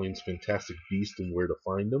J.K. Rowling's Fantastic Beasts and Where to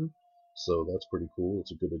Find Them, so that's pretty cool.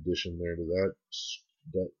 It's a good addition there to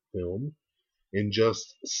that film. In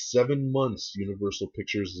just 7 months, Universal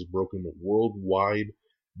Pictures has broken the worldwide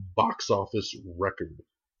box office record,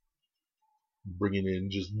 bringing in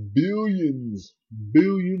just billions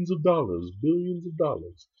of dollars.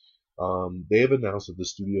 They have announced that the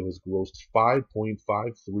studio has grossed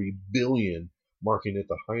 $5.53 billion, marking it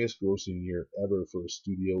the highest grossing year ever for a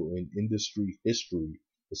studio in industry history,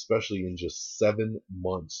 especially in just 7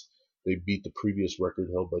 months. They beat the previous record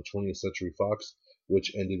held by 20th Century Fox,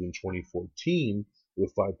 which ended in 2014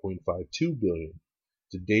 with $5.52 billion.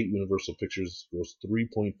 To date, Universal Pictures grossed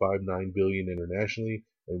 $3.59 billion internationally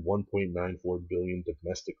and $1.94 billion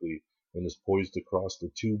domestically, and is poised to cross the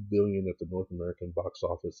 $2 billion at the North American box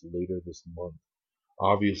office later this month.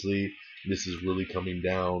 Obviously, this is really coming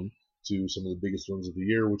down to some of the biggest films of the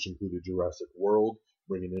year, which included Jurassic World,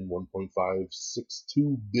 bringing in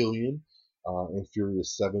 $1.562 billion, and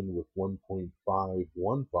Furious 7 with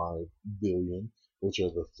 $1.515 billion, which are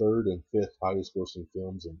the third and fifth highest grossing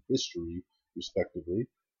films in history, respectively,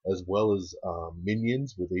 as well as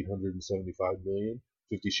Minions with $875 million,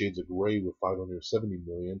 50 Shades of Grey with $570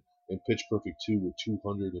 million, and Pitch Perfect 2 with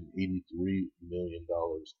 $283 million.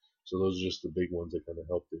 So those are just the big ones that kind of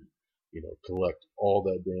helped it, collect all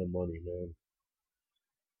that damn money, man.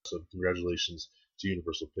 So congratulations to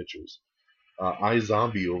Universal Pictures.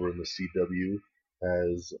 iZombie over in the CW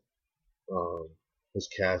has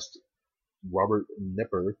cast Robert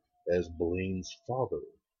Knepper as Blaine's father.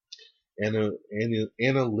 Anna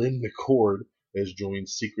Lynn McCord has joined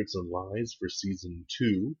Secrets and Lies for season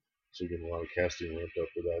 2, so you're getting a lot of casting ramped up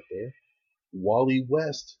for that there. Wally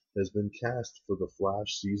West has been cast for The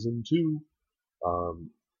Flash season 2.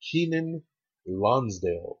 Keenan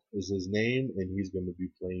Lonsdale is his name, and he's going to be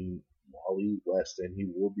playing Wally West, and he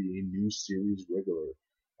will be a new series regular.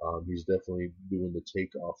 He's definitely doing the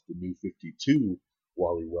take off the New 52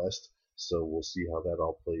 Wally West, so we'll see how that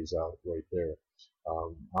all plays out right there.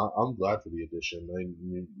 I'm glad for the addition. We're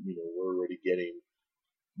already getting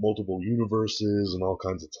multiple universes and all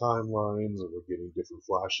kinds of timelines, and we're getting different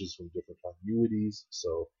flashes from different continuities,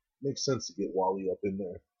 so it makes sense to get Wally up in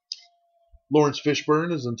there. Lawrence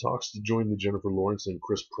Fishburne is in talks to join the Jennifer Lawrence and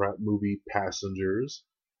Chris Pratt movie Passengers.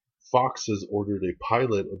 Fox has ordered a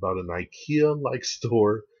pilot about an IKEA-like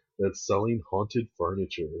store that's selling haunted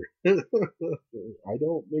furniture. I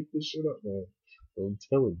don't make this shit up, man. I'm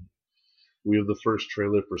telling you. We have the first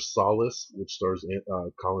trailer for Solace, which stars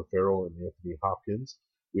Colin Farrell and Anthony Hopkins.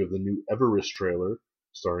 We have the new Everest trailer,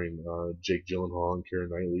 starring Jake Gyllenhaal and Keira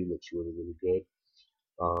Knightley. Looks really, really good.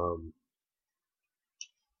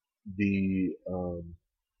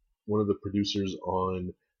 One of the producers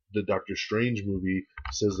on the Doctor Strange movie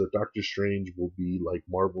says that Doctor Strange will be like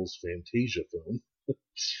Marvel's Fantasia film.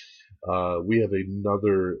 We have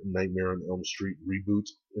another Nightmare on Elm Street reboot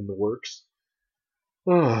in the works.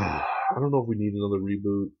 I don't know if we need another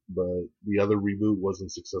reboot, but the other reboot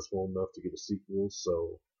wasn't successful enough to get a sequel,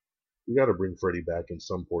 so we gotta bring Freddy back in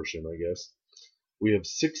some portion, I guess. We have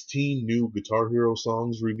 16 new Guitar Hero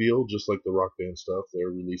songs revealed, just like the Rock Band stuff. They're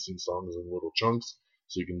releasing songs in little chunks,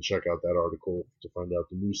 so you can check out that article to find out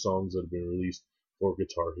the new songs that have been released for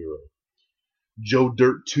Guitar Hero. Joe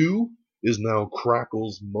Dirt 2 is now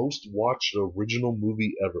Crackle's most watched original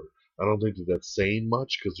movie ever. I don't think that that's saying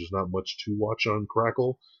much, because there's not much to watch on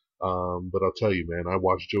Crackle. But I'll tell you, man, I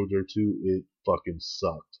watched Joe Dirt 2. It fucking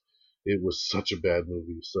sucked. It was such a bad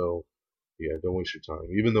movie. So, yeah, don't waste your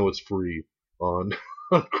time. Even though it's free on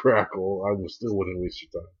Crackle, I still wouldn't waste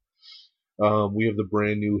your time. We have the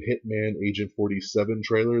brand new Hitman Agent 47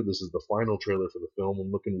 trailer. This is the final trailer for the film.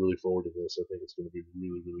 I'm looking really forward to this. I think it's going to be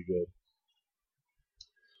really, really good.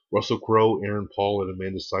 Russell Crowe, Aaron Paul, and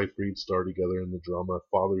Amanda Seyfried star together in the drama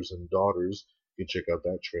Fathers and Daughters. You can check out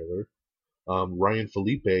that trailer. Ryan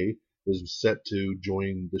Felipe is set to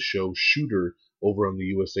join the show Shooter over on the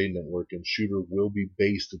USA Network, and Shooter will be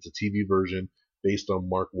based, it's a TV version, based on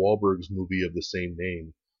Mark Wahlberg's movie of the same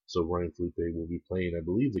name. So Ryan Felipe will be playing, I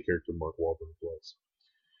believe, the character Mark Wahlberg was.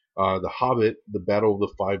 The Hobbit, The Battle of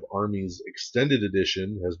the Five Armies Extended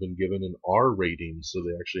Edition has been given an R rating, so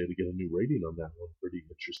they actually had to get a new rating on that one. Pretty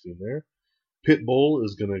interesting there. Pitbull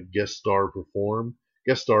is going to guest star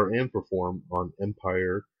and perform on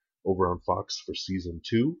Empire over on Fox for season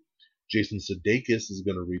 2. Jason Sudeikis is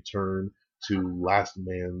going to return to Last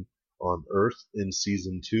Man on Earth in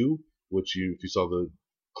season 2, which if you saw the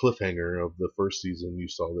cliffhanger of the first season, you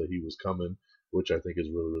saw that he was coming, which I think is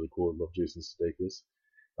really, really cool. I love Jason Sudeikis.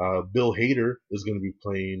 Bill Hader is going to be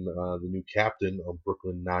playing the new captain on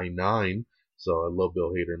Brooklyn Nine-Nine. So I love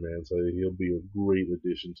Bill Hader, man. So he'll be a great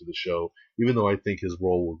addition to the show, even though I think his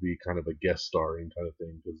role will be kind of a guest starring kind of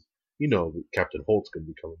thing, because Captain Holt's going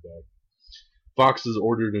to be coming back. Fox has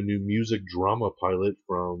ordered a new music drama pilot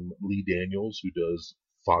from Lee Daniels, who does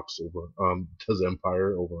does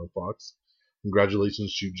Empire over on Fox.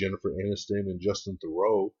 Congratulations to Jennifer Aniston and Justin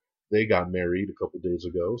Theroux. They got married a couple days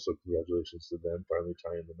ago, so congratulations to them finally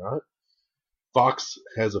tying the knot. Fox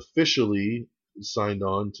has officially signed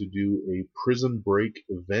on to do a Prison Break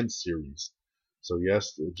event series. So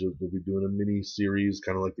yes, they'll be doing a mini series,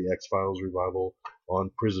 kind of like the X-Files revival on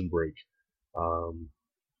Prison Break.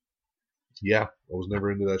 Yeah, I was never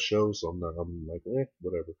into that show, so I'm like,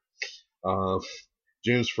 whatever.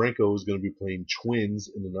 James Franco is going to be playing twins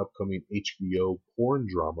in an upcoming HBO porn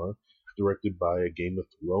drama directed by a Game of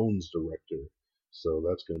Thrones director. So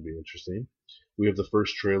that's going to be interesting. We have the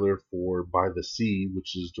first trailer for By the Sea,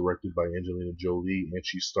 which is directed by Angelina Jolie, and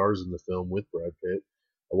she stars in the film with Brad Pitt.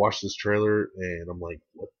 I watched this trailer, and I'm like,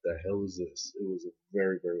 what the hell is this? It was a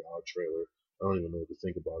very, very odd trailer. I don't even know what to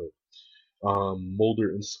think about it. Mulder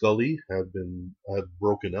and Scully have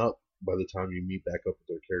broken up by the time you meet back up with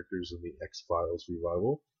their characters in the X-Files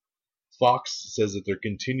revival. Fox says that they're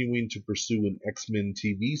continuing to pursue an X-Men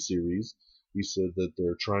TV series. He said that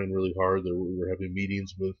they're trying really hard. We're having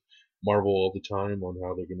meetings with Marvel all the time on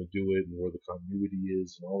how they're going to do it and where the continuity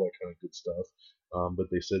is and all that kind of good stuff. But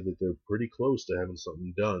they said that they're pretty close to having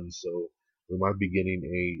something done. So we might be getting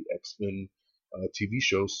a X-Men TV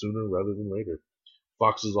show sooner rather than later.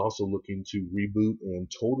 Fox is also looking to reboot and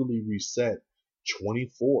totally reset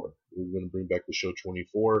 24. We're going to bring back the show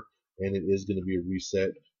 24, and it is going to be a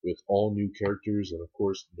reset with all new characters and, of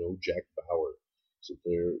course, no Jack Bauer. So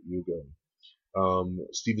there you go.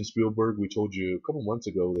 Steven Spielberg, we told you a couple months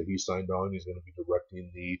ago that he signed on. He's going to be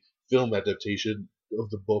directing the film adaptation of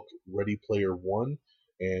the book Ready Player One,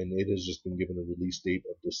 and it has just been given a release date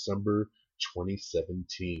of December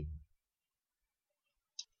 2017.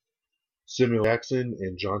 Samuel Jackson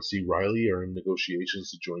and John C. Reilly are in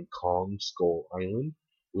negotiations to join Kong Skull Island.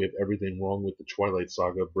 We have Everything Wrong with the Twilight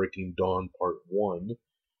Saga Breaking Dawn Part 1.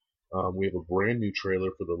 We have a brand new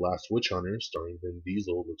trailer for The Last Witch Hunter starring Vin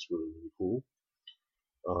Diesel. Looks really, really cool.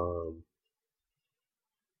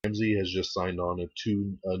 Ramsey has just signed on a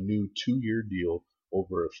new 2-year deal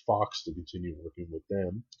over at Fox to continue working with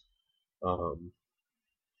them.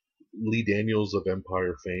 Lee Daniels of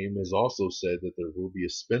Empire fame has also said that there will be a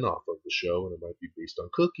spin-off of the show, and it might be based on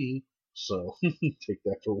Cookie, so take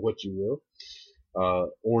that for what you will.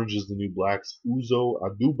 Orange is the New Black's Uzo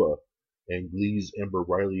Aduba and Glee's Amber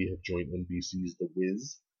Riley have joined NBC's The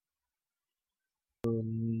Wiz.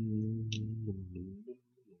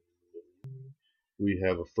 We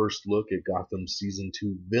have a first look at Gotham Season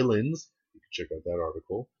 2 villains. You can check out that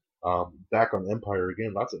article. Back on Empire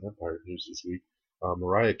again, lots of Empire news this week.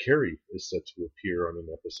 Mariah Carey is set to appear on an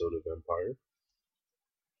episode of Empire.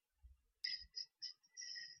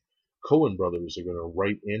 Coen brothers are going to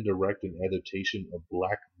write and direct an adaptation of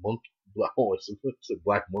Black Money,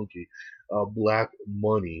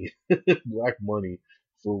 Black Money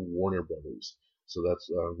for Warner Brothers. So that's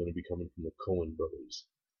going to be coming from the Coen brothers.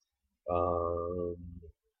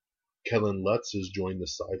 Kellen Lutz has joined the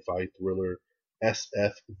sci-fi thriller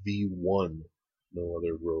SFV1. No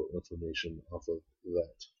other real information off of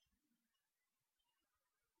that.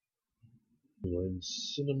 And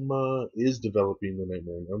cinema is developing the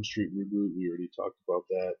Nightmare on Elm Street reboot. We already talked about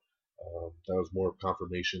that. That was more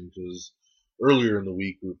confirmation because earlier in the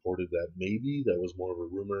week we reported that maybe that was more of a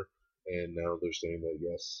rumor, and now they're saying that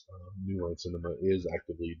yes, New Line Cinema is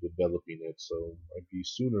actively developing it, so it might be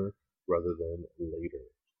sooner rather than later.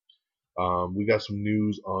 We got some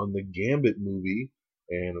news on the Gambit movie,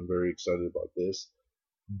 and I'm very excited about this.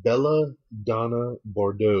 Bella Donna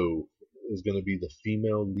Bordeaux is going to be the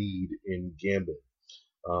female lead in Gambit.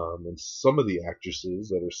 And some of the actresses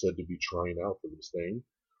that are said to be trying out for this thing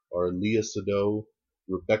are Leah Sado,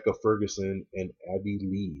 Rebecca Ferguson, and Abby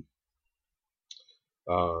Lee.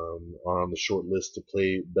 Are on the short list to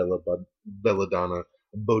play Belladonna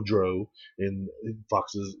Bordeaux in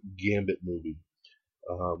Fox's Gambit movie.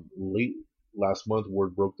 Late last month,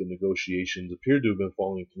 word broke that negotiations appeared to have been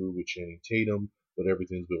falling through with Channing Tatum, but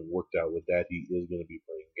everything's been worked out with that. He is going to be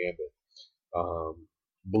playing Gambit.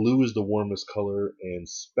 Blue is the warmest color, and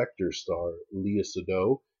Spectre star Leah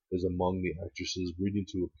Sado is among the actresses waiting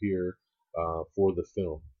to appear for the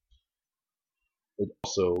film. It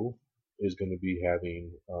also is going to be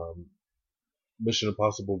having Mission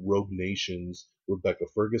Impossible Rogue Nation's Rebecca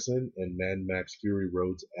Ferguson and Mad Max Fury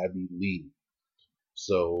Road's Abby Lee.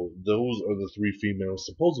 So those are the 3 females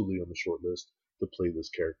supposedly on the short list to play this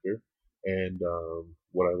character. And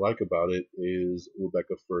what I like about it is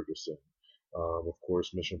Rebecca Ferguson. Of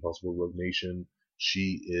course, Mission Impossible Rogue Nation.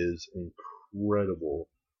 She is incredible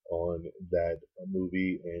on that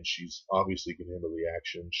movie, and she's obviously can handle the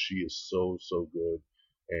action. She is so good,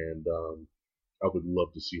 and I would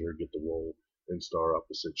love to see her get the role and star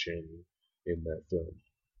opposite Channing in that film.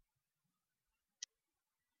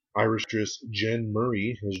 Irish actress Jen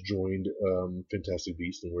Murray has joined Fantastic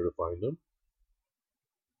Beasts and Where to Find Them.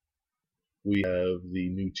 We have the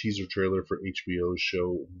new teaser trailer for HBO's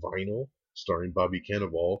show Vinyl, starring Bobby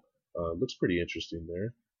Cannavale. Looks pretty interesting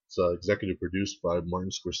there. It's executive produced by Martin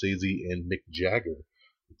Scorsese and Mick Jagger.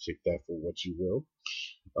 Take that for what you will.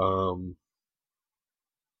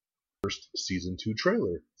 First season 2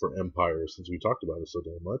 trailer for Empire, since we talked about it so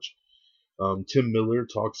damn much. Tim Miller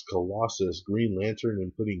talks Colossus, Green Lantern,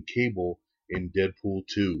 and putting Cable in Deadpool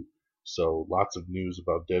 2. So lots of news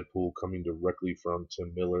about Deadpool coming directly from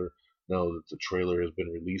Tim Miller. Now that the trailer has been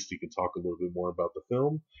released, he can talk a little bit more about the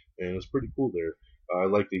film, and it's pretty cool there. I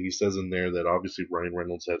like that he says in there that obviously Ryan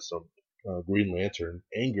Reynolds had some Green Lantern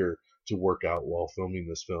anger to work out while filming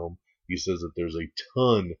this film. He says that there's a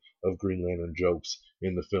ton of Green Lantern jokes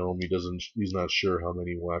in the film. He's not sure how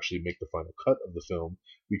many will actually make the final cut of the film,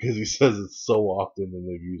 because he says it's so often and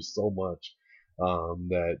they've used so much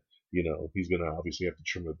that he's gonna obviously have to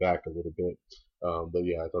trim it back a little bit. But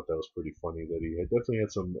yeah, I thought that was pretty funny that he definitely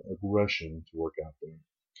had some aggression to work out there.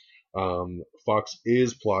 Fox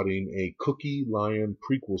is plotting a Cookie Lion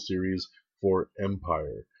prequel series for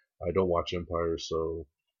Empire. I don't watch Empire, so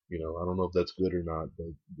I don't know if that's good or not.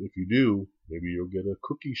 But if you do, maybe you'll get a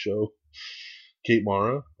cookie show. Kate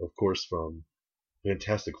Mara, of course, from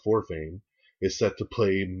Fantastic Four fame, is set to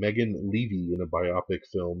play Megan Levy in a biopic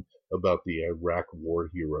film about the Iraq War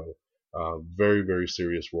hero. Very, very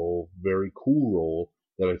serious role, very cool role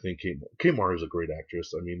that I think Kate Mara is a great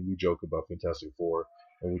actress. I mean, we joke about Fantastic Four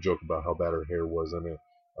and we joke about how bad her hair was in it,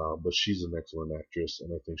 but she's an excellent actress,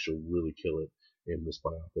 and I think she'll really kill it in this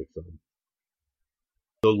biopic film.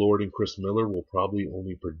 Phil Lord and Chris Miller will probably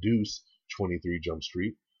only produce 23 Jump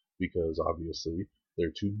Street because obviously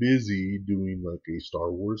they're too busy doing like a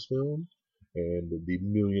Star Wars film and the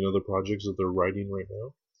million other projects that they're writing right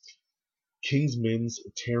now. Kingsman's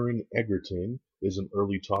Taron Egerton is in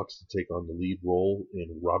early talks to take on the lead role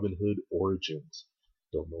in Robin Hood Origins.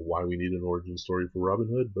 Don't know why we need an origin story for Robin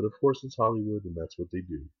Hood, but of course it's Hollywood and that's what they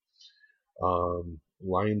do.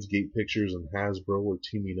 Lionsgate Pictures and Hasbro are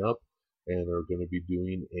teaming up and are going to be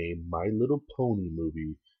doing a My Little Pony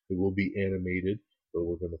movie. It will be animated, but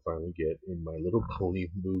we're going to finally get a My Little Pony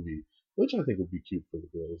movie, which I think will be cute for the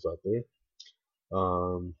girls out there.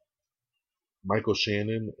 Michael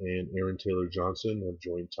Shannon and Aaron Taylor Johnson have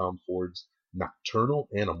joined Tom Ford's Nocturnal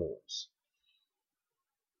Animals.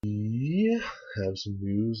 We have some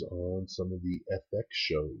news on some of the FX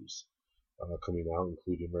shows coming out,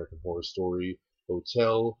 including American Horror Story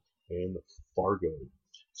Hotel and Fargo.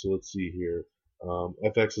 So let's see here.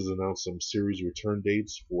 FX has announced some series return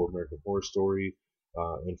dates for American Horror Story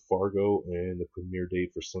and Fargo, and the premiere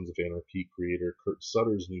date for Sons of Anarchy creator Kurt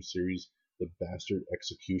Sutter's new series, The Bastard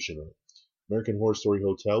Executioner. American Horror Story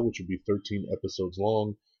Hotel, which will be 13 episodes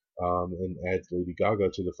long and adds Lady Gaga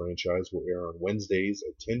to the franchise, will air on Wednesdays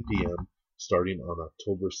at 10 p.m. starting on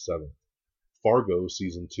October 7th. Fargo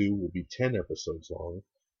Season 2 will be 10 episodes long,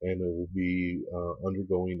 and it will be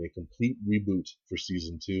undergoing a complete reboot for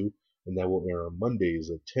Season 2, and that will air on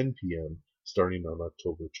Mondays at 10 p.m. starting on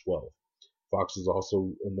October 12th. Fox has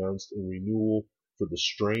also announced a renewal for The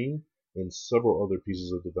Strain and several other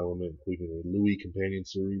pieces of development, including a Louis companion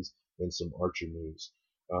series and some Archer news.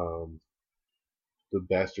 The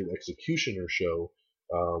Bastard Executioner show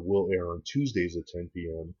will air on Tuesdays at 10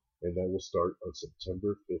 p.m., and that will start on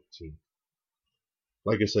September 15th.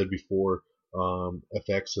 Like I said before,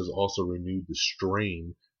 FX has also renewed The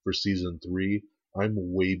Strain for Season 3. I'm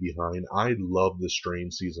way behind. I love The Strain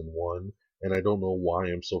Season 1, and I don't know why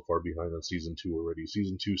I'm so far behind on Season 2 already.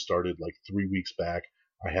 Season 2 started like 3 weeks back.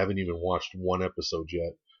 I haven't even watched one episode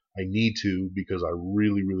yet. I need to, because I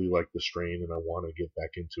really, really like The Strain and I want to get back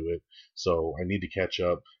into it. So I need to catch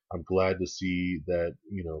up. I'm glad to see that,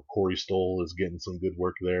 Corey Stoll is getting some good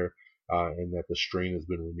work there, and that The Strain has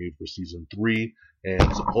been renewed for Season 3.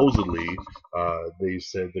 And supposedly, they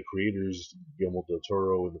said the creators, Guillermo del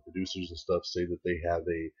Toro and the producers and stuff, say that they have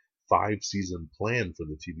a 5-season plan for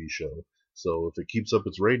the TV show. So if it keeps up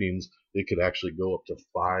its ratings, it could actually go up to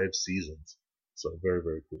 5 seasons. So very,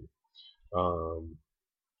 very cool.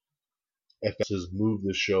 FX has moved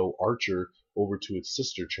the show Archer over to its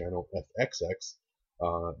sister channel, FXX.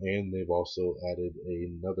 and they've also added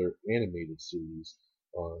another animated series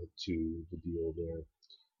to the deal there.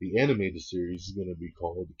 The animated series is going to be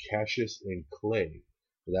called Cassius and Clay.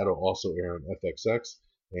 That'll also air on FXX,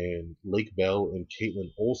 and Lake Bell and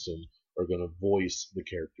Caitlin Olsen are going to voice the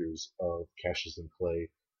characters of Cassius and Clay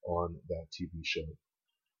on that TV show.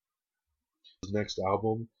 His next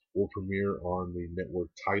album will premiere on the network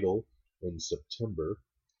Tidal in September.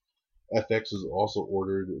 FX has also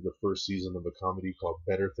ordered the first season of a comedy called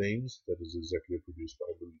Better Things that is executive produced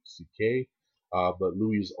by Louis C.K. But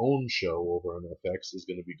Louis' own show over on FX is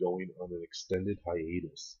going to be going on an extended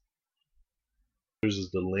hiatus. This is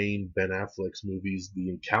delaying Ben Affleck's movies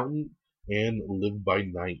The Accountant and Live by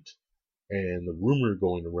Night. And the rumor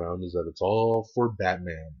going around is that it's all for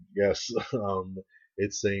Batman. Yes,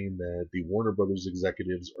 it's saying that the Warner Brothers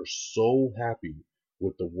executives are so happy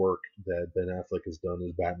with the work that Ben Affleck has done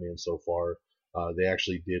as Batman so far. They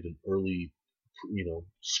actually did an early,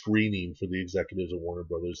 screening for the executives of Warner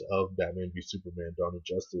Brothers of Batman v Superman: Dawn of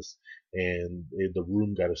Justice, and the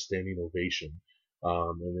room got a standing ovation.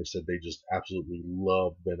 And they said they just absolutely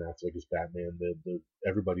love Ben Affleck as Batman.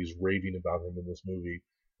 Everybody's raving about him in this movie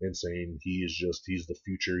and saying he's the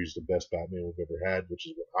future, he's the best Batman we've ever had, which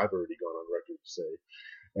is what I've already gone on record to say.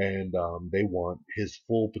 And they want his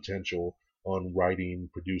full potential on writing,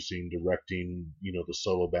 producing, directing, the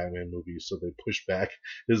solo Batman movies. So they push back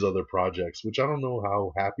his other projects, which I don't know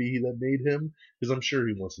how happy that made him, because I'm sure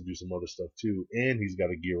he wants to do some other stuff too, and he's got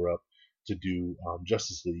to gear up to do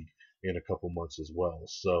Justice League in a couple months as well.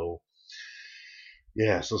 So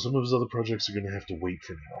yeah, so some of his other projects are going to have to wait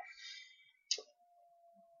for now.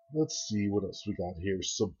 Let's see what else we got here.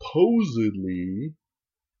 Supposedly,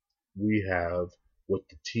 we have what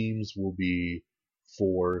the teams will be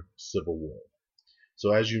for Civil War.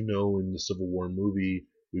 So as you know, in the Civil War movie,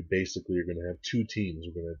 we basically are going to have two teams.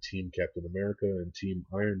 We're going to have Team Captain America and Team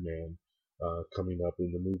Iron Man coming up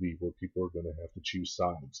in the movie, where people are going to have to choose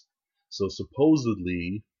sides. So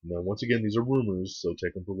supposedly, now once again, these are rumors, so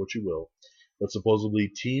take them for what you will, but supposedly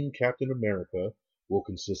Team Captain America will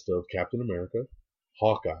consist of Captain America,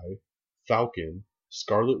 Hawkeye, Falcon,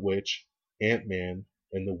 Scarlet Witch, Ant-Man,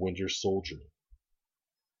 and the Winter Soldier.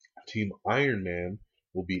 Team Iron Man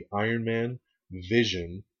will be Iron Man,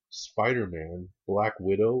 Vision, Spider-Man, Black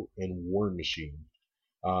Widow, and War Machine.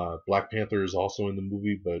 Black Panther is also in the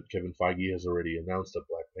movie, but Kevin Feige has already announced that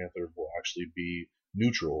Black Panther will actually be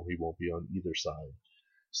neutral. He won't be on either side.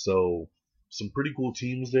 So some pretty cool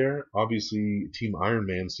teams there. Obviously, Team Iron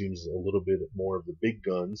Man seems a little bit more of the big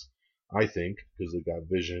guns, I think, because they got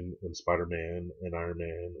Vision and Spider-Man and Iron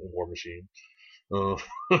Man and War Machine.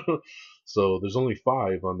 So there's only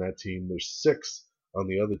 5 on that team. There's 6 on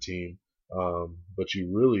the other team. But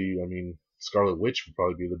Scarlet Witch would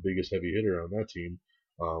probably be the biggest heavy hitter on that team,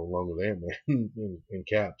 along with Ant-Man and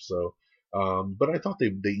Cap. So, but I thought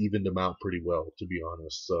they evened them out pretty well, to be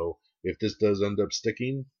honest. So if this does end up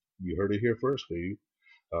sticking, you heard it here first, baby.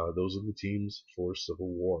 Those are the teams for Civil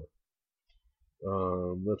War.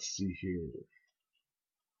 Let's see here.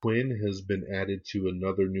 Quinn has been added to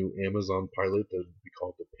another new Amazon pilot that would be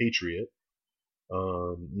called The Patriot.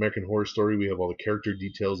 American Horror Story, we have all the character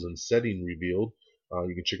details and setting revealed.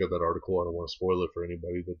 You can check out that article. I don't want to spoil it for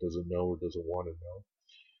anybody that doesn't know or doesn't want to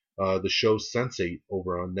know. The show Sense8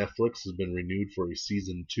 over on Netflix has been renewed for a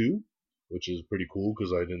season 2, which is pretty cool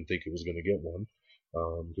because I didn't think it was going to get one.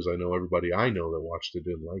 Because I know everybody I know that watched it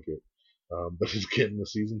didn't like it. But it's getting a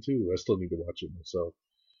season 2. I still need to watch it myself.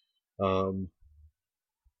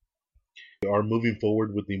 We are moving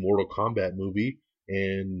forward with the Mortal Kombat movie,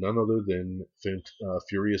 and none other than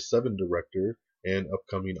Furious 7 director and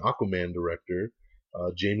upcoming Aquaman director,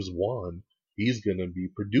 James Wan. He's going to be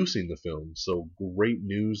producing the film. So great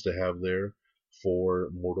news to have there for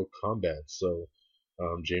Mortal Kombat. So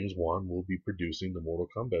James Wan will be producing the Mortal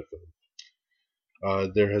Kombat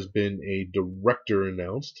film. There has been a director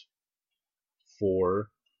announced for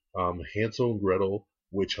Hansel and Gretel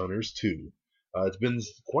Witch Hunters 2. It's been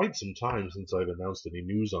quite some time since I've announced any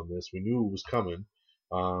news on this. We knew it was coming,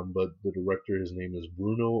 but the director, his name is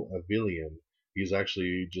Bruno Avilian. He's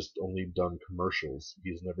actually just only done commercials.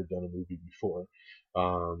 He's never done a movie before.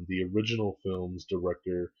 The original film's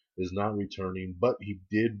director is not returning, but he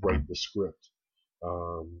did write the script.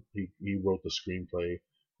 He wrote the screenplay,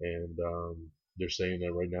 and they're saying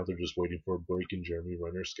that right now they're just waiting for a break in Jeremy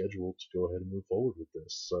Renner's schedule to go ahead and move forward with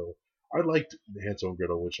this. So I liked Hansel and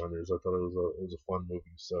Gretel Witch Hunters. I thought it was a fun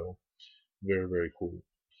movie. So very, very cool.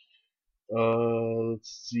 Let's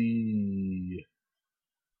see.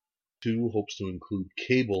 2 hopes to include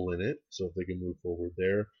Cable in it, so if they can move forward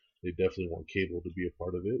there, they definitely want Cable to be a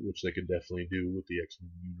part of it, which they can definitely do with the X-Men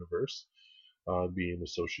universe. being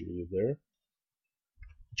associated there.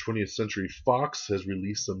 20th Century Fox has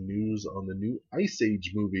released some news on the new Ice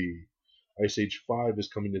Age movie. Ice Age 5 is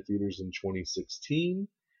coming to theaters in 2016,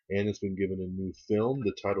 and it's been given a new film.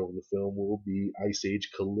 The title of the film will be Ice Age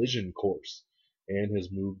Collision Course, and has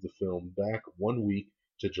moved the film back 1 week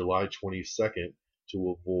to July 22nd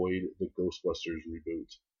to avoid the Ghostbusters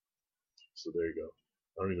reboot. So there you go.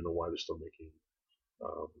 I don't even know why they're still making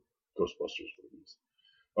Ghostbusters movies.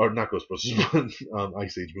 Or not Ghostbusters, but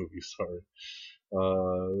Ice Age movies, sorry.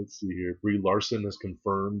 Let's see here. Brie Larson has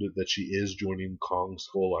confirmed that she is joining Kong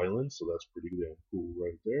Skull Island, so that's pretty damn cool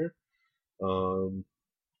right there.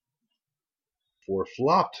 For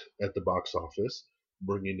flopped at the box office,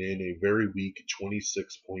 bringing in a very weak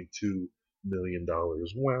 $26.2 million.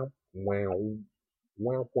 Wow, wow,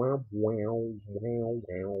 wow, wow, wow, wow,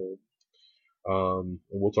 wow. And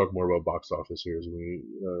we'll talk more about box office here as we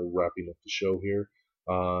wrapping up the show here.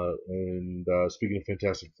 Speaking of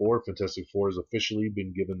Fantastic Four has officially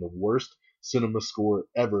been given the worst cinema score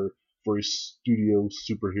ever for a studio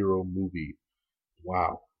superhero movie.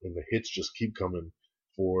 Wow. And the hits just keep coming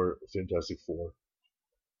for Fantastic Four.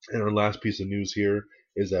 And our last piece of news here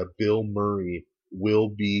is that Bill Murray will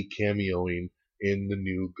be cameoing in the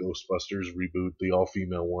new Ghostbusters reboot, the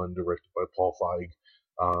all-female one directed by Paul Feig.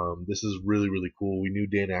 This is really, really cool. We knew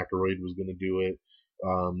Dan Aykroyd was going to do it.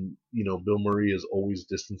 Bill Murray has always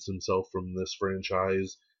distanced himself from this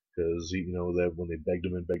franchise because that when they begged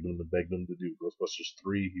him to do Ghostbusters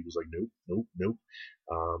 3, he was like, nope.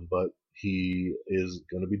 But he is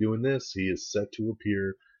going to be doing this. He is set to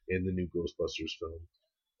appear in the new Ghostbusters film.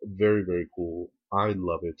 Very, very cool. I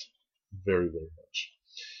love it very, very much.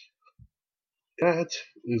 That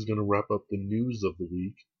is going to wrap up the news of the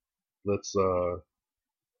week. Let's on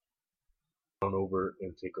over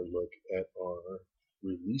and take a look at our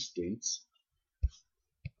release dates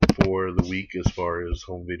for the week as far as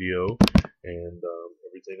home video and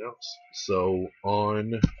everything else. So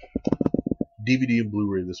on DVD and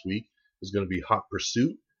Blu-ray this week is going to be Hot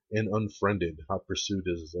Pursuit and Unfriended. Hot Pursuit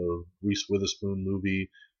is a Reese Witherspoon movie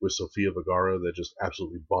with Sofia Vergara that just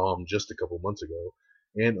absolutely bombed just a couple months ago.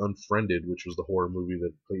 And Unfriended, which was the horror movie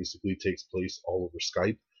that basically takes place all over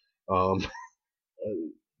Skype.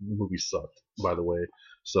 The movie sucked, by the way.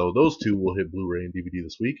 So those two will hit Blu-ray and DVD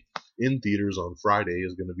this week. In theaters on Friday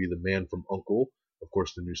is going to be The Man from U.N.C.L.E., of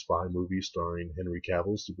course, the new spy movie starring Henry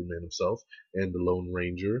Cavill, Superman himself, and the Lone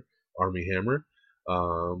Ranger, Armie Hammer.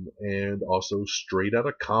 And also Straight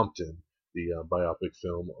Outta Compton, the biopic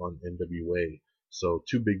film on NWA. So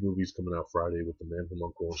two big movies coming out Friday with The Man from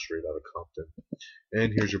U.N.C.L.E. and Straight Outta Compton.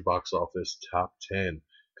 And here's your box office top 10.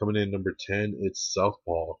 Coming in number 10, it's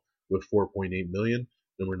Southpaw with 4.8 million.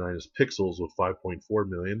 Number 9 is Pixels with 5.4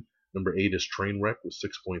 million. Number 8 is Trainwreck with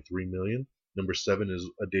 6.3 million. Number 7 is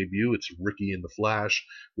a debut. It's Ricky and the Flash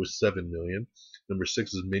with 7 million. Number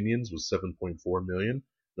 6 is Minions with 7.4 million.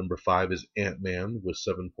 Number 5 is Ant-Man with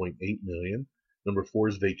 7.8 million. Number 4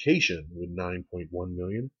 is Vacation with 9.1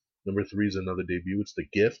 million. Number 3 is another debut. It's The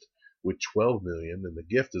Gift with 12 million. And The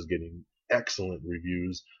Gift is getting excellent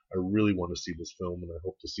reviews. I really want to see this film, and I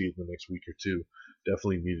hope to see it in the next week or two.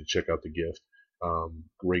 Definitely need to check out The Gift.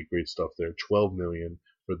 Great stuff there. 12 million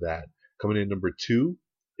for that. Coming in number 2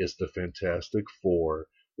 is the Fantastic Four.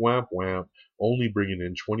 Wham wham. Only bringing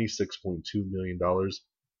in $26.2 million.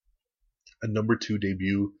 A number 2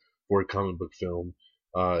 debut for a comic book film.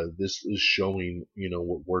 This is showing,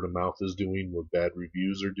 what word of mouth is doing, what bad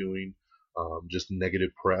reviews are doing. Just negative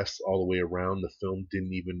press all the way around. The film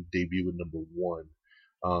didn't even debut at number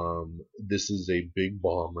 1. This is a big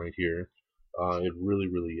bomb right here. It really,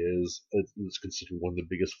 really is. It's considered one of the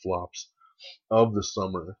biggest flops of the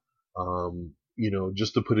summer.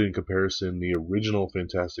 Just to put it in comparison, the original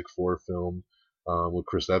Fantastic Four film with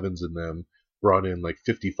Chris Evans in them brought in like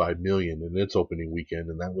 55 million in its opening weekend,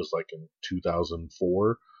 and that was like in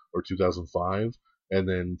 2004 or 2005. And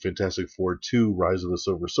then Fantastic Four 2: Rise of the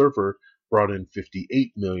Silver Surfer brought in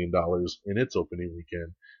 $58 million in its opening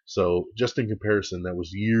weekend. So just in comparison, that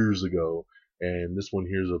was years ago. And this one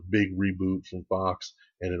here is a big reboot from Fox,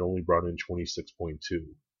 and it only brought in 26.2.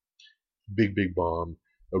 Big bomb.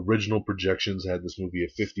 Original projections had this movie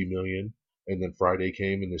at 50 million, and then Friday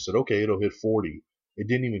came and they said, okay, it'll hit 40. It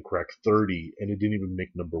didn't even crack 30, and it didn't even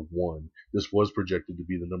make number 1. This was projected to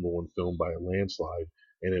be the number 1 film by a landslide,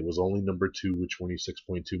 and it was only number 2 with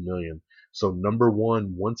 26.2 million. So number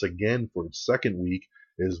 1, once again for its second week,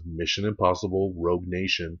 is Mission Impossible Rogue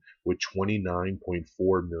Nation with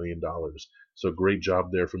 $29.4 million. So great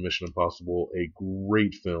job there for Mission Impossible. A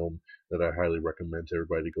great film that I highly recommend to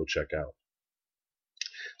everybody to go check out.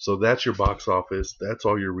 So that's your box office. That's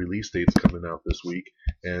all your release dates coming out this week.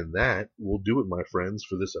 And that will do it, my friends,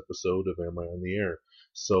 for this episode of Am I on the Air?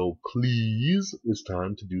 So please, it's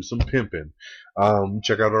time to do some pimping.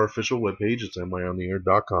 Check out our official webpage. It's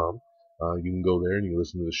amiontheair.com. You can go there and you can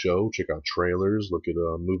listen to the show, check out trailers, look at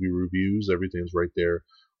movie reviews. Everything's right there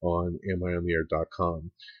on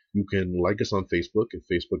amiontheair.com. You can like us on Facebook at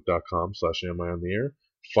facebook.com/amiontheair.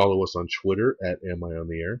 Follow us on Twitter at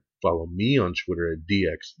amiontheair. Follow me on Twitter at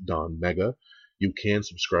dxdonmega. You can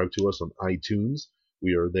subscribe to us on iTunes.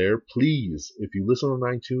 We are there. Please, if you listen on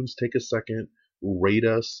iTunes, take a second, rate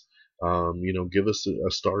us. Give us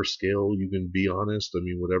a star scale. You can be honest. I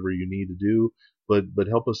mean, whatever you need to do, but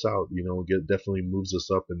help us out. Definitely moves us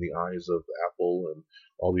up in the eyes of Apple and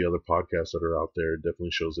all the other podcasts that are out there. It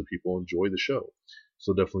definitely shows that people enjoy the show.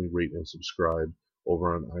 So definitely rate and subscribe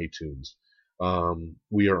over on iTunes.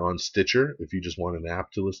 We are on Stitcher. If you just want an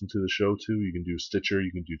app to listen to the show to, you can do Stitcher.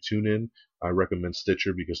 You can do TuneIn. I recommend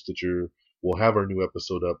Stitcher because Stitcher will have our new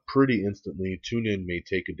episode up pretty instantly. TuneIn may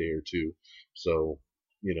take a day or two. So,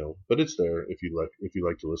 but it's there if you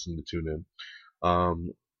like to listen to TuneIn.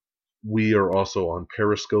 We are also on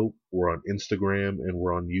Periscope. We're on Instagram, and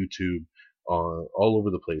we're on YouTube, all over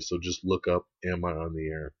the place. So just look up Am I on the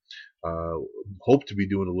Air? Hope to be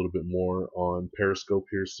doing a little bit more on Periscope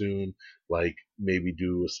here soon, like maybe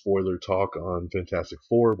do a spoiler talk on Fantastic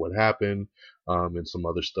Four, what happened, and some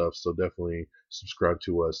other stuff. So definitely subscribe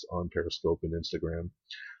to us on Periscope and Instagram.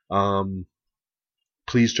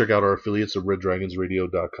 Please check out our affiliates at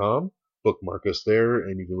reddragonsradio.com. Bookmark us there,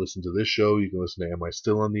 and you can listen to this show. You can listen to Am I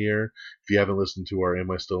Still on the Air? If you haven't listened to our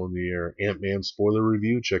Am I Still on the Air Ant-Man spoiler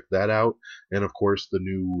review, check that out. And of course, the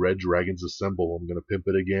new Red Dragons Assemble. I'm going to pimp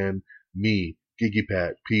it again. Me, Gigi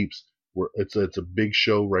Pat, Peeps. It's a big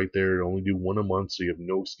show right there. Only do one a month, so you have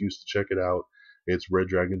no excuse to check it out. It's Red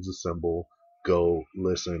Dragons Assemble. Go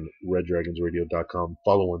listen. RedDragonsRadio.com.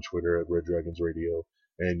 Follow on Twitter at Red Dragons Radio.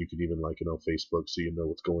 And you can even like it on Facebook so you know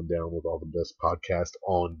what's going down with all the best podcasts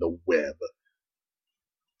on the web.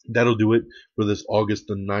 That'll do it for this August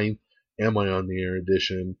the 9th Am I on the Air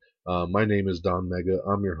edition. My name is Don Mega.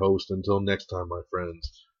 I'm your host. Until next time, my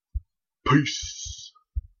friends. Peace.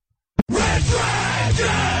 Red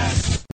Dragon!